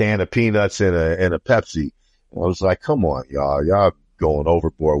 a can of peanuts and a Pepsi. I was like, come on, y'all going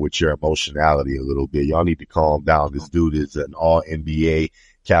overboard with your emotionality a little bit. Y'all need to calm down. This dude is an all NBA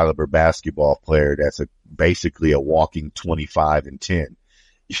caliber basketball player. That's basically a walking 25-10,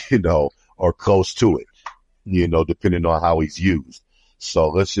 or close to it, depending on how he's used. So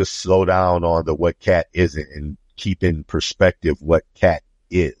let's just slow down on what Cat isn't and keep in perspective what Cat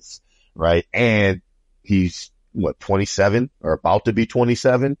is, right? And he's 27 or about to be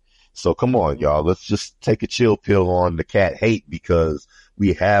 27. So come on, y'all. Let's just take a chill pill on the Cat hate because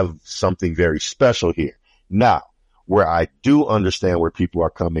we have something very special here. Now, where I do understand where people are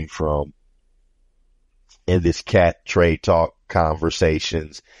coming from in this Cat trade talk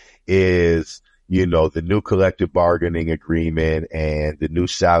conversations is, the new collective bargaining agreement and the new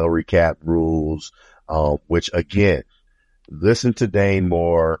salary cap rules, which again, listen to Dane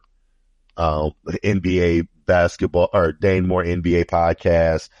Moore, NBA basketball or Dane Moore NBA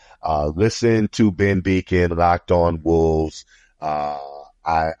podcast. Listen to Ben Beacon, Locked On Wolves.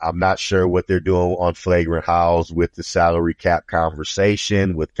 I'm not sure what they're doing on Flagrant Howls with the salary cap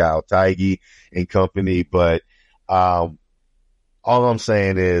conversation with Kyle Theige and company, but, all I'm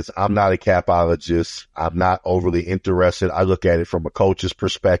saying is I'm not a capologist. I'm not overly interested. I look at it from a coach's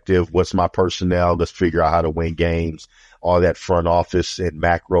perspective. What's my personnel? Let's figure out how to win games, all that front office and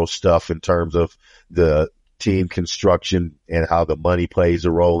macro stuff in terms of the team construction and how the money plays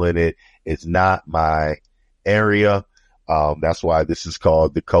a role in it. It's not my area. That's why this is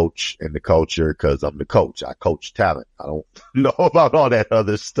called The Coach and the Culture, because I'm the coach. I coach talent. I don't know about all that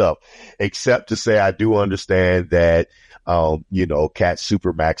other stuff, except to say I do understand that, Cat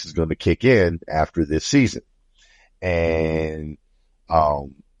Supermax is going to kick in after this season. And, I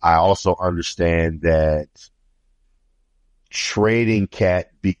also understand that trading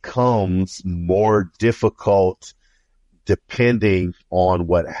Cat becomes more difficult depending on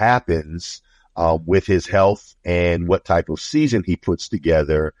what happens with his health and what type of season he puts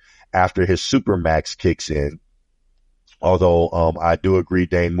together after his Supermax kicks in. Although I do agree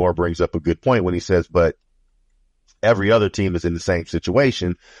Dane Moore brings up a good point when he says, but every other team is in the same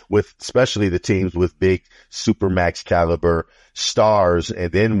situation, with especially the teams with big Supermax caliber stars.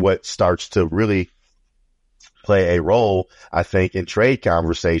 And then what starts to really play a role, I think, in trade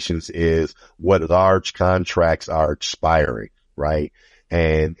conversations is what large contracts are expiring, right?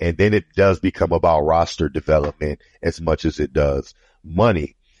 And then it does become about roster development as much as it does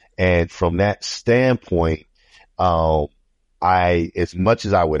money. And from that standpoint, as much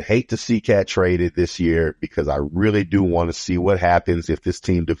as I would hate to see Cat traded this year, because I really do want to see what happens if this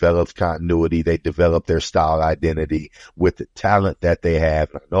team develops continuity, they develop their style identity with the talent that they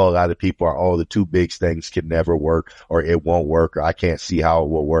have. And I know a lot of people are, the two big things can never work, or it won't work, or I can't see how it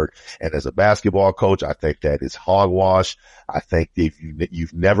will work. And as a basketball coach, I think that is hogwash. I think if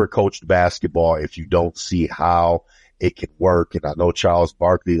you've never coached basketball, if you don't see how it can work. And I know Charles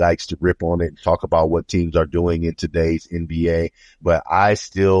Barkley likes to rip on it and talk about what teams are doing in today's NBA, but I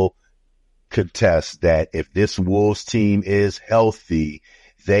still contest that if this Wolves team is healthy,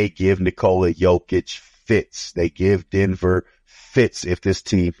 they give Nikola Jokic fits. They give Denver fits if this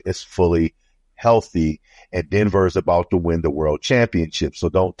team is fully healthy, and Denver is about to win the world championship. So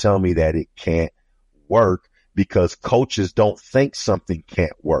don't tell me that it can't work, because coaches don't think something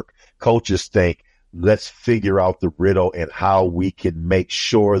can't work. Coaches think, let's figure out the riddle and how we can make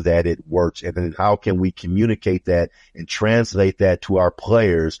sure that it works. And then how can we communicate that and translate that to our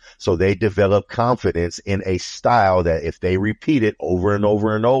players so they develop confidence in a style that if they repeat it over and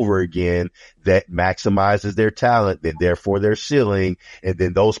over and over again, that maximizes their talent, then therefore their ceiling. And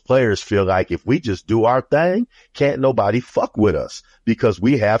then those players feel like if we just do our thing, can't nobody fuck with us, because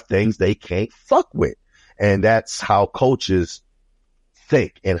we have things they can't fuck with. And that's how coaches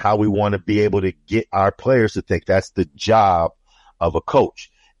think, and how we want to be able to get our players to think. That's the job of a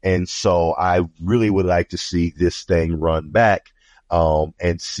coach. And so I really would like to see this thing run back,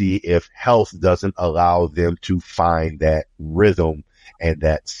 and see if health doesn't allow them to find that rhythm and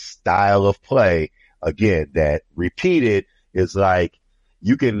that style of play. Again, that repeated is like,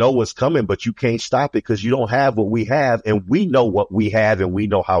 you can know what's coming, but you can't stop it because you don't have what we have, and we know what we have, and we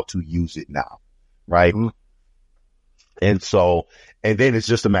know how to use it now. Right. Mm-hmm. And then it's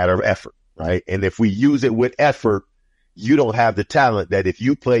just a matter of effort, right? And if we use it with effort, you don't have the talent that if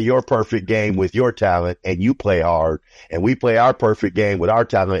you play your perfect game with your talent and you play hard, and we play our perfect game with our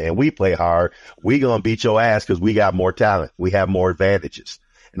talent and we play hard, we gonna beat your ass because we got more talent. We have more advantages.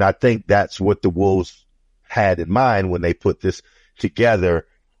 And I think that's what the Wolves had in mind when they put this together.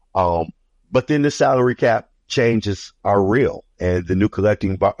 But then the salary cap changes are real, and the new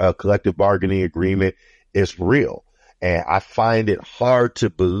collective bargaining agreement is real. And I find it hard to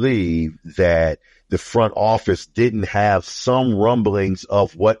believe that the front office didn't have some rumblings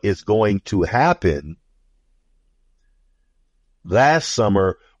of what is going to happen last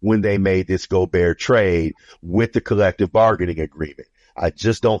summer when they made this Gobert trade with the collective bargaining agreement. I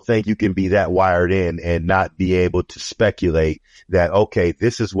just don't think you can be that wired in and not be able to speculate that, okay,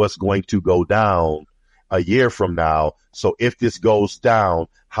 this is what's going to go down a year from now. So if this goes down,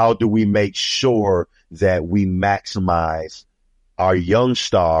 how do we make sure that we maximize our young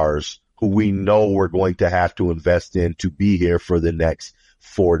stars who we know we're going to have to invest in to be here for the next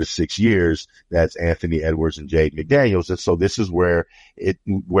 4 to 6 years? That's Anthony Edwards and Jaden McDaniels. And so this is where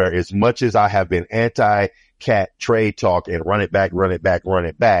as much as I have been anti-Cat trade talk and run it back,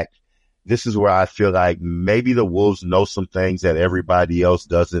 this is where I feel like maybe the Wolves know some things that everybody else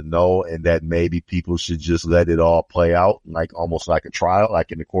doesn't know, and that maybe people should just let it all play out, like almost like a trial,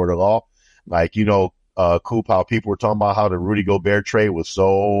 like in the court of law. Like, Coop, how people were talking about how the Rudy Gobert trade was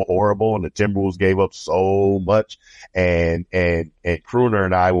so horrible and the Timberwolves gave up so much. And Crooner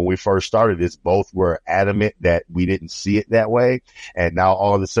and I, when we first started this, both were adamant that we didn't see it that way. And now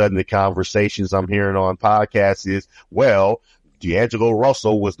all of a sudden the conversations I'm hearing on podcasts is, well, D'Angelo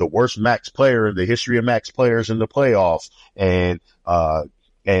Russell was the worst max player in the history of max players in the playoffs. And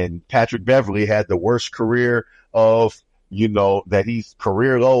Patrick Beverley had the worst career of, that he's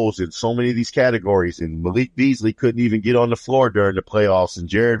career lows in so many of these categories. And Malik Beasley couldn't even get on the floor during the playoffs. And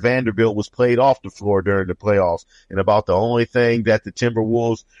Jared Vanderbilt was played off the floor during the playoffs. And about the only thing that the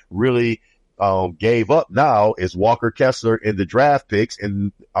Timberwolves really gave up now is Walker Kessler in the draft picks.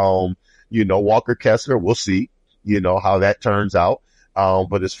 And, Walker Kessler, we'll see, how that turns out.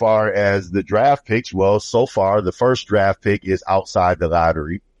 But as far as the draft picks, well, so far the first draft pick is outside the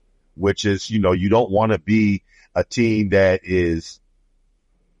lottery, which is, you don't want to be a team that is,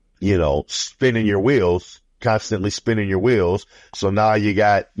 spinning your wheels, constantly spinning your wheels. So now you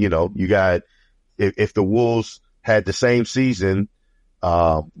got, if the Wolves had the same season,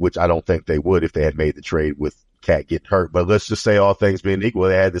 which I don't think they would if they had made the trade with Cat getting hurt, but let's just say all things being equal,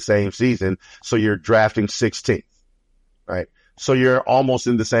 they had the same season. So you're drafting 16th, right? So you're almost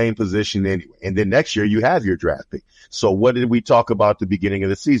in the same position anyway. And then next year you have your draft pick. So what did we talk about at the beginning of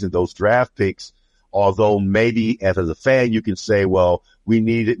the season? Those draft picks, although maybe as a fan, you can say, well, we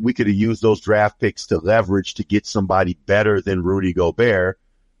could have used those draft picks to leverage to get somebody better than Rudy Gobert,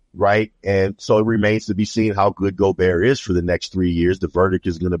 right? And so it remains to be seen how good Gobert is for the next 3 years. The verdict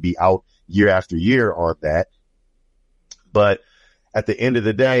is going to be out year after year on that. But at the end of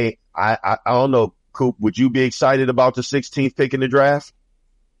the day, I don't know, Coop, would you be excited about the 16th pick in the draft?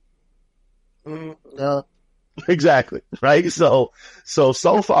 No. Exactly. Right. So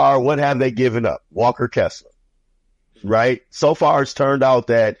far, what have they given up? Walker Kessler. Right. So far, it's turned out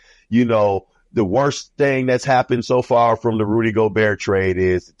that, the worst thing that's happened so far from the Rudy Gobert trade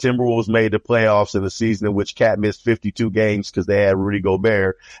is the Timberwolves made the playoffs in a season in which Cat missed 52 games because they had Rudy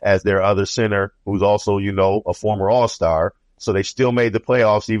Gobert as their other center, who's also, a former All-Star. So they still made the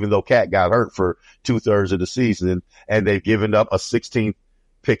playoffs even though Cat got hurt for 2/3 of the season, and they've given up a 16th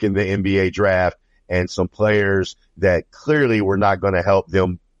pick in the NBA draft and some players that clearly were not going to help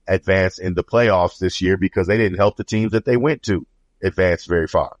them advance in the playoffs this year because they didn't help the teams that they went to advance very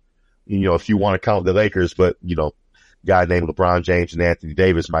far. If you want to count the Lakers, but, a guy named LeBron James and Anthony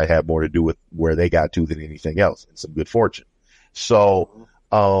Davis might have more to do with where they got to than anything else, and some good fortune. So,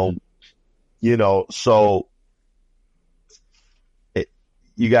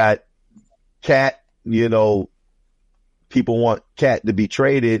 you got Cat, people want Cat to be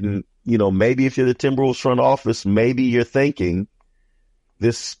traded, and, maybe if you're the Timberwolves front office, maybe you're thinking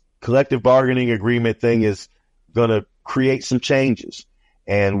this collective bargaining agreement thing is going to create some changes.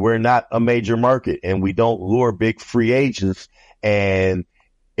 And we're not a major market, and we don't lure big free agents. And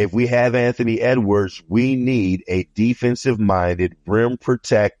if we have Anthony Edwards, we need a defensive-minded,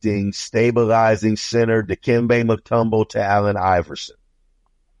 rim-protecting, stabilizing center, Dikembe Mutombo to Allen Iverson,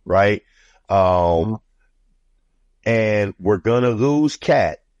 right? And we're going to lose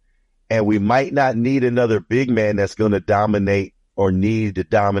Cat, and we might not need another big man that's going to dominate or need to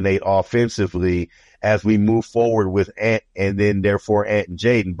dominate offensively as we move forward with Ant and then therefore Ant and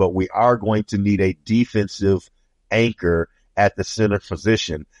Jaden, but we are going to need a defensive anchor at the center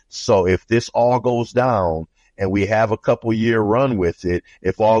position. So if this all goes down and we have a couple year run with it,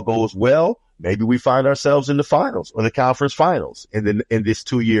 if all goes well, maybe we find ourselves in the finals or the conference finals in this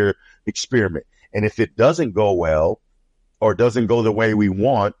 2-year experiment. And if it doesn't go well or doesn't go the way we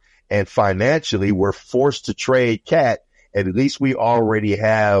want, and financially we're forced to trade Cat, at least we already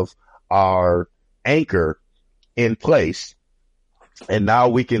have our anchor in place. And now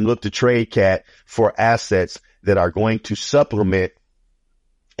we can look to trade Cat for assets that are going to supplement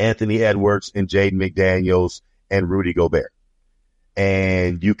Anthony Edwards and Jaden McDaniels and Rudy Gobert.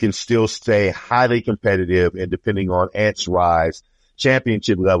 And you can still stay highly competitive and, depending on Ant's rise,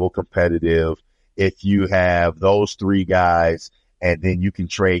 championship level competitive if you have those 3 guys, and then you can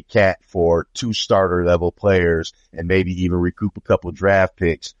trade Cat for 2 starter level players and maybe even recoup a couple draft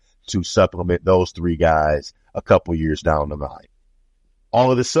picks to supplement those 3 guys a couple years down the line.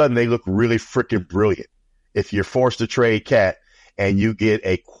 All of a sudden, they look really freaking brilliant. If you're forced to trade Cat and you get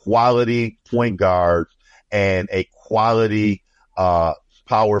a quality point guard and a quality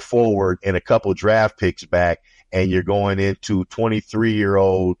power forward and a couple draft picks back, and you're going into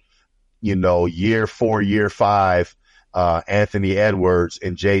 23-year-old, year 4, year 5, Anthony Edwards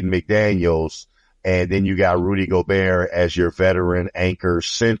and Jaden McDaniels, and then you got Rudy Gobert as your veteran anchor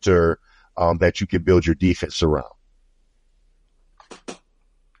center that you can build your defense around.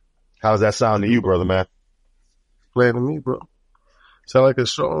 How does that sound to you, brother, man? Play to me, bro. Sound like a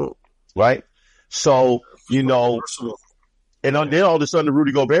strong. Right? So, and then all of a sudden the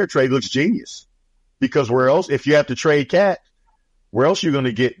Rudy Gobert trade looks genius. Because where else, if you have to trade Cat, where else you're going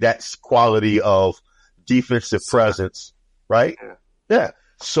to get that quality of defensive presence, right? Yeah.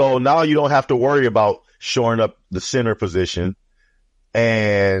 So now you don't have to worry about shoring up the center position.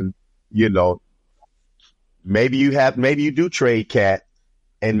 And, maybe you do trade Cat,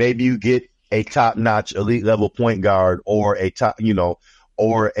 and maybe you get a top-notch elite level point guard or a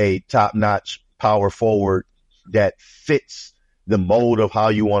top-notch power forward that fits the mold of how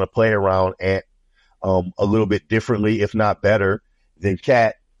you want to play around Ant a little bit differently, if not better than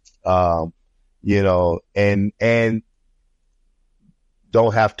Cat, and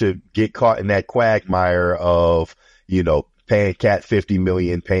don't have to get caught in that quagmire of, paying Cat $50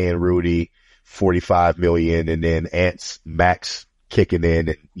 million, paying Rudy $45 million, and then Ant's max kicking in,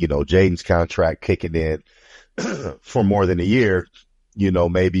 and, Jaden's contract kicking in for more than a year.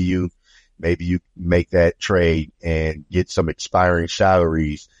 Maybe you make that trade and get some expiring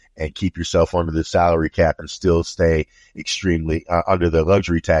salaries and keep yourself under the salary cap and still stay extremely under the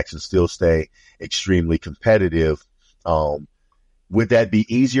luxury tax and still stay extremely competitive. Would that be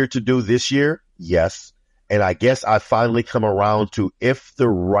easier to do this year? Yes. And I guess I finally come around to, if the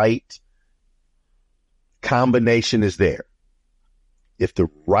right combination is there, if the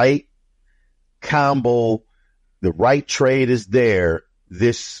right combo, the right trade is there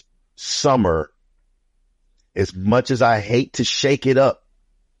this summer, as much as I hate to shake it up,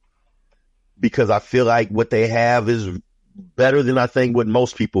 because I feel like what they have is better than I think what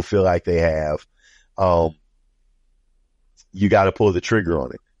most people feel like they have, you got to pull the trigger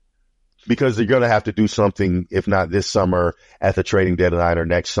on it, because they're going to have to do something, if not this summer, at the trading deadline or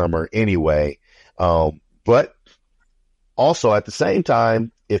next summer anyway. But also at the same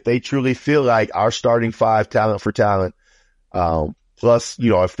time, if they truly feel like our starting 5 talent for talent, plus,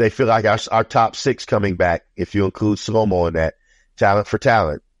 if they feel like our top 6 coming back, if you include Slow-Mo in that, talent for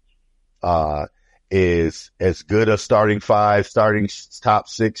talent, is as good a starting 5, starting top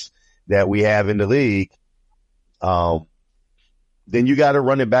 6 that we have in the league, then you got to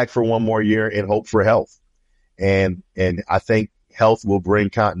run it back for one more year and hope for health. And I think health will bring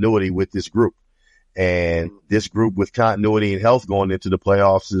continuity with this group. And this group with continuity and health going into the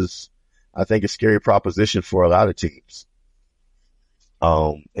playoffs is, I think, a scary proposition for a lot of teams.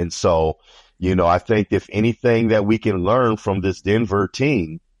 And so, I think if anything that we can learn from this Denver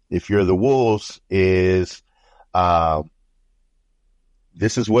team, if you're the Wolves, is,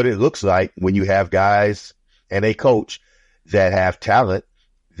 this is what it looks like when you have guys and a coach that have talent,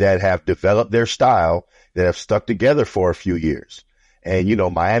 that have developed their style, that have stuck together for a few years. And,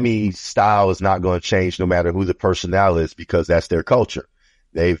 Miami's style is not going to change no matter who the personnel is, because that's their culture.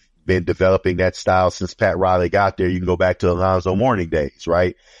 They've been developing that style since Pat Riley got there. You can go back to Alonzo Mourning days,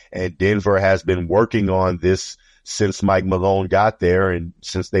 right? And Denver has been working on this since Mike Malone got there, and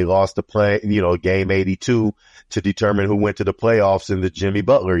since they lost the game 82 to determine who went to the playoffs in the Jimmy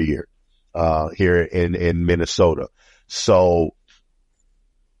Butler year, here in Minnesota. So,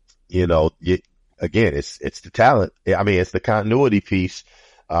 again, it's the talent. It's the continuity piece,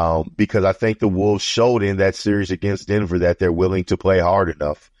 because I think the Wolves showed in that series against Denver that they're willing to play hard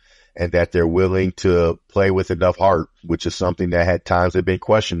enough and that they're willing to play with enough heart, which is something that had times have been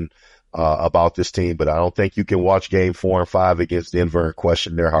questioned about this team. But I don't think you can watch game 4 and 5 against Denver and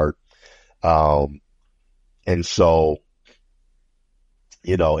question their heart. And so,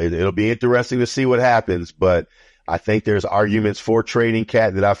 it'll be interesting to see what happens, but I think there's arguments for trading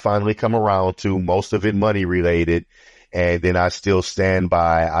Cat that I've finally come around to, most of it money related. And then I still stand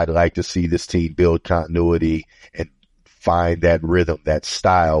by, I'd like to see this team build continuity and find that rhythm, that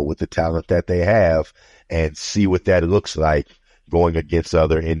style with the talent that they have, and see what that looks like going against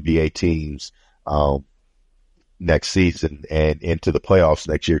other NBA teams next season and into the playoffs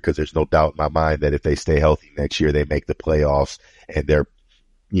next year, because there's no doubt in my mind that if they stay healthy next year, they make the playoffs, and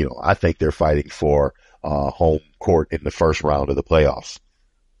I think they're fighting for home court in the first round of the playoffs.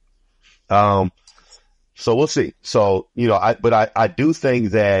 So we'll see. So, I do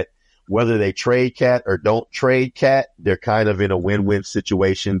think that whether they trade Cat or don't trade Cat, they're kind of in a win-win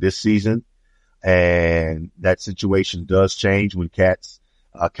situation this season. And that situation does change when Cat's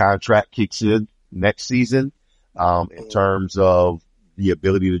contract kicks in next season. In terms of the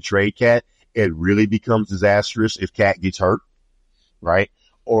ability to trade Cat, it really becomes disastrous if Cat gets hurt, right?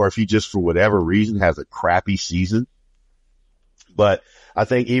 Or if he just, for whatever reason, has a crappy season. But I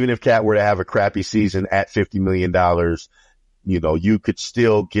think even if Cat were to have a crappy season at $50 million, you could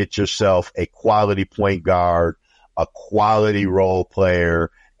still get yourself a quality point guard, a quality role player,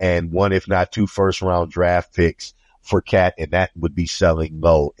 and one, if not two, first-round draft picks for Cat, and that would be selling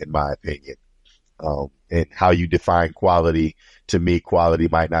low, in my opinion. And how you define quality, to me, quality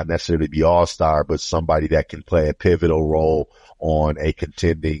might not necessarily be all-star, but somebody that can play a pivotal role on a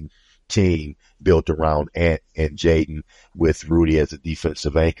contending team built around Ant and Jaden, with Rudy as a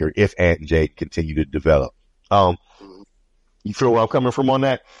defensive anchor, if Ant and Jaden continue to develop. You feel where I'm coming from on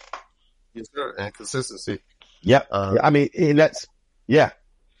that? Yes, sir. And consistency. Yeah. Yeah.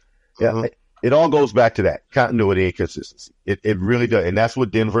 It all goes back to that continuity and consistency. It really does. And that's what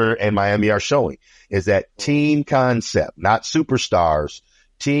Denver and Miami are showing, is that team concept, not superstars,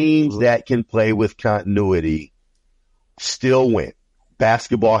 teams that can play with continuity still win.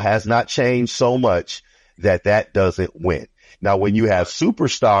 Basketball has not changed so much that doesn't win. Now, when you have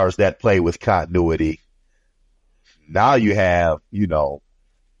superstars that play with continuity, now you have,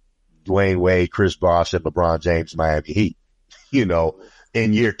 Dwayne Wade, Chris Bosh, and LeBron James, Miami Heat,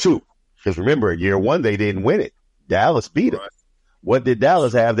 in year 2. Because remember, in year 1, they didn't win it. Dallas beat them. Right. What did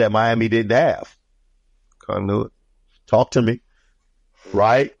Dallas have that Miami didn't have? Continuity. Talk to me.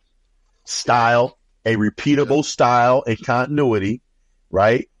 Right? Style, a repeatable style and continuity,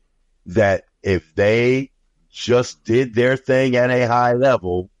 right? That if they just did their thing at a high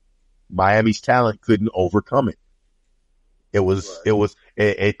level, Miami's talent couldn't overcome it.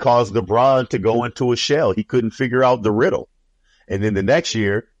 It caused LeBron to go into a shell. He couldn't figure out the riddle. And then the next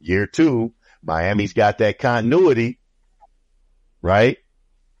year, year 2, Miami's got that continuity, right?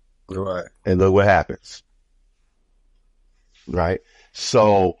 Right. And look what happens. Right?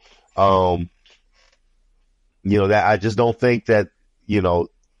 So, that I just don't think that,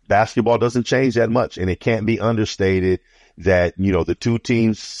 basketball doesn't change that much, and it can't be understated that, the two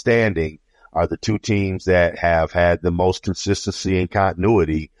teams standing are the two teams that have had the most consistency and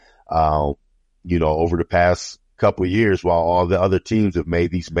continuity, over the past couple of years, while all the other teams have made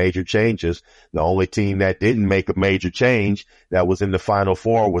these major changes. The only team that didn't make a major change that was in the Final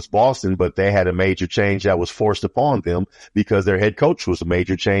Four was Boston, but they had a major change that was forced upon them because their head coach was a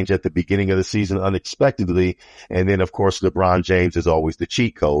major change at the beginning of the season unexpectedly. And then, of course, LeBron James is always the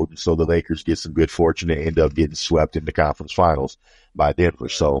cheat code. So the Lakers get some good fortune and end up getting swept in the conference finals by Denver.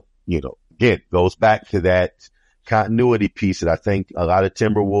 So, again, goes back to that continuity piece that I think a lot of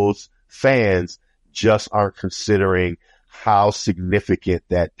Timberwolves fans just aren't considering how significant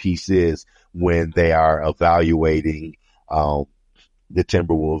that piece is when they are evaluating the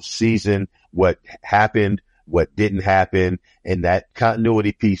Timberwolves season, what happened, what didn't happen, and that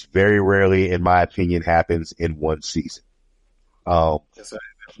continuity piece very rarely, in my opinion, happens in one season. One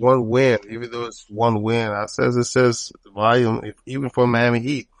win, even though it's one win, it says the volume, even for Miami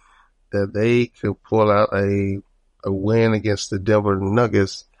Heat, that they could pull out a win against the Denver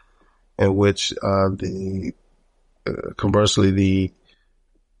Nuggets, in which conversely the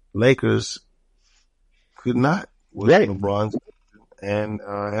Lakers could not with LeBron and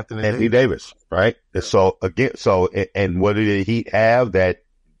Anthony Davis, right? And so again, and what did the Heat have that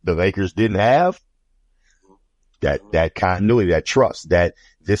the Lakers didn't have? That continuity, that trust, that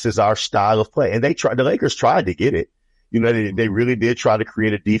this is our style of play. And the Lakers tried to get it. They really did try to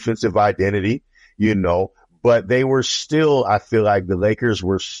create a defensive identity, but they were still, I feel like the Lakers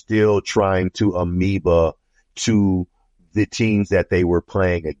were still trying to amoeba to the teams that they were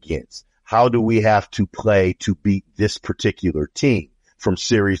playing against. How do we have to play to beat this particular team from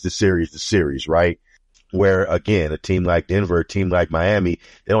series to series to series, right? Where, again, a team like Denver, a team like Miami,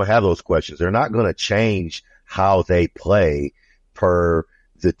 they don't have those questions. They're not going to change how they play per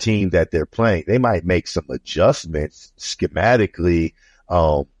the team that they're playing. They might make some adjustments schematically,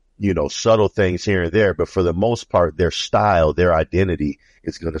 subtle things here and there, but for the most part, their style, their identity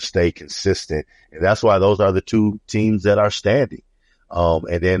is going to stay consistent. And that's why those are the two teams that are standing.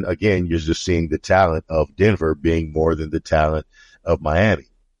 And then again, you're just seeing the talent of Denver being more than the talent of Miami.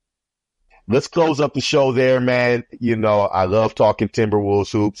 Let's close up the show there, man. I love talking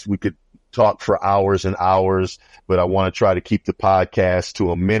Timberwolves hoops. We could talk for hours and hours, but I want to try to keep the podcast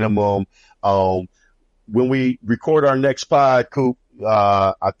to a minimum. When we record our next pod, Coop,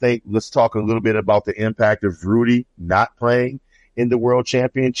 I think let's talk a little bit about the impact of Rudy not playing in the World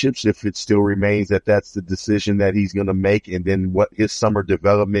Championships, if it still remains that that's the decision that he's going to make, and then what his summer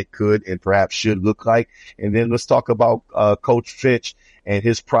development could and perhaps should look like. And then let's talk about Coach Finch and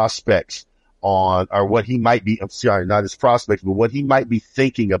his prospects or what he might be, I'm sorry, not his prospects, but what he might be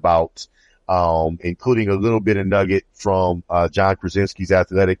thinking about, including a little bit of nugget from John Krasinski's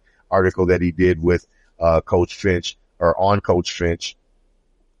Athletic article that he did with Coach Finch, or on Coach Finch,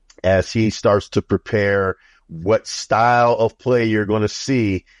 as he starts to prepare what style of play you're going to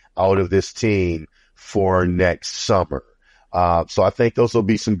see out of this team for next summer. So I think those will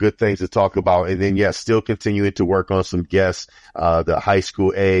be some good things to talk about. And then, yes, still continuing to work on some guests. The high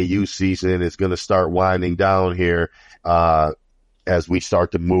school AAU season is going to start winding down here, as we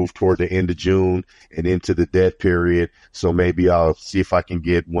start to move toward the end of June and into the dead period. So maybe I'll see if I can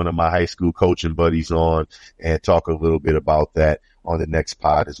get one of my high school coaching buddies on and talk a little bit about that on the next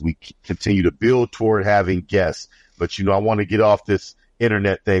pod as we continue to build toward having guests. But, I want to get off this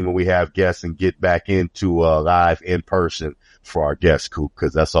internet thing when we have guests and get back into live in person for our guests, Coop,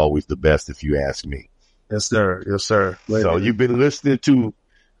 because that's always the best if you ask me. Yes, sir. Yes, sir. So you've been listening to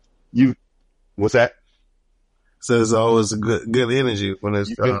what's that? So it's always a good energy when it's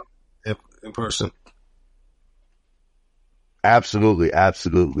in person. Absolutely.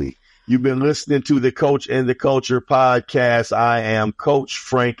 Absolutely. You've been listening to the Coach and the Culture podcast. I am Coach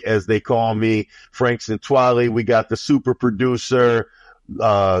Frank, as they call me, Frank Centwali. We got the super producer,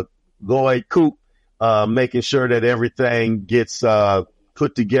 Lloyd Coop, making sure that everything gets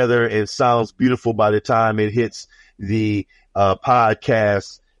put together and sounds beautiful by the time it hits the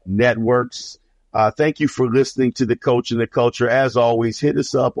podcast networks. Thank you for listening to the Coach and the Culture. As always, hit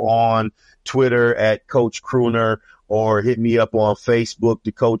us up on Twitter at Coach Crooner, or hit me up on Facebook,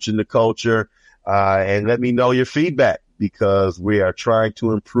 the Coach and the Culture, and let me know your feedback, because we are trying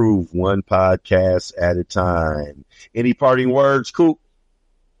to improve one podcast at a time. Any parting words, Coop?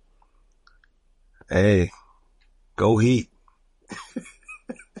 Hey, go Heat.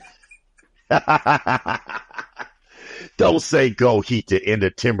 Don't say go Heat to end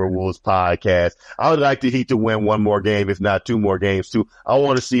the Timberwolves podcast. I would like the Heat to win one more game, if not two more games too. I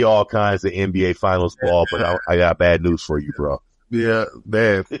want to see all kinds of NBA Finals ball, but I got bad news for you, bro. Yeah,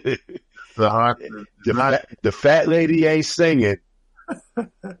 man. The fat lady ain't singing,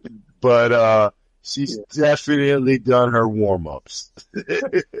 but she's definitely done her warm-ups.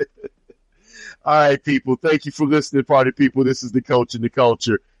 All right, people. Thank you for listening, party people. This is the Coach and the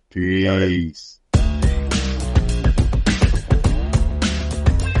Culture. Peace.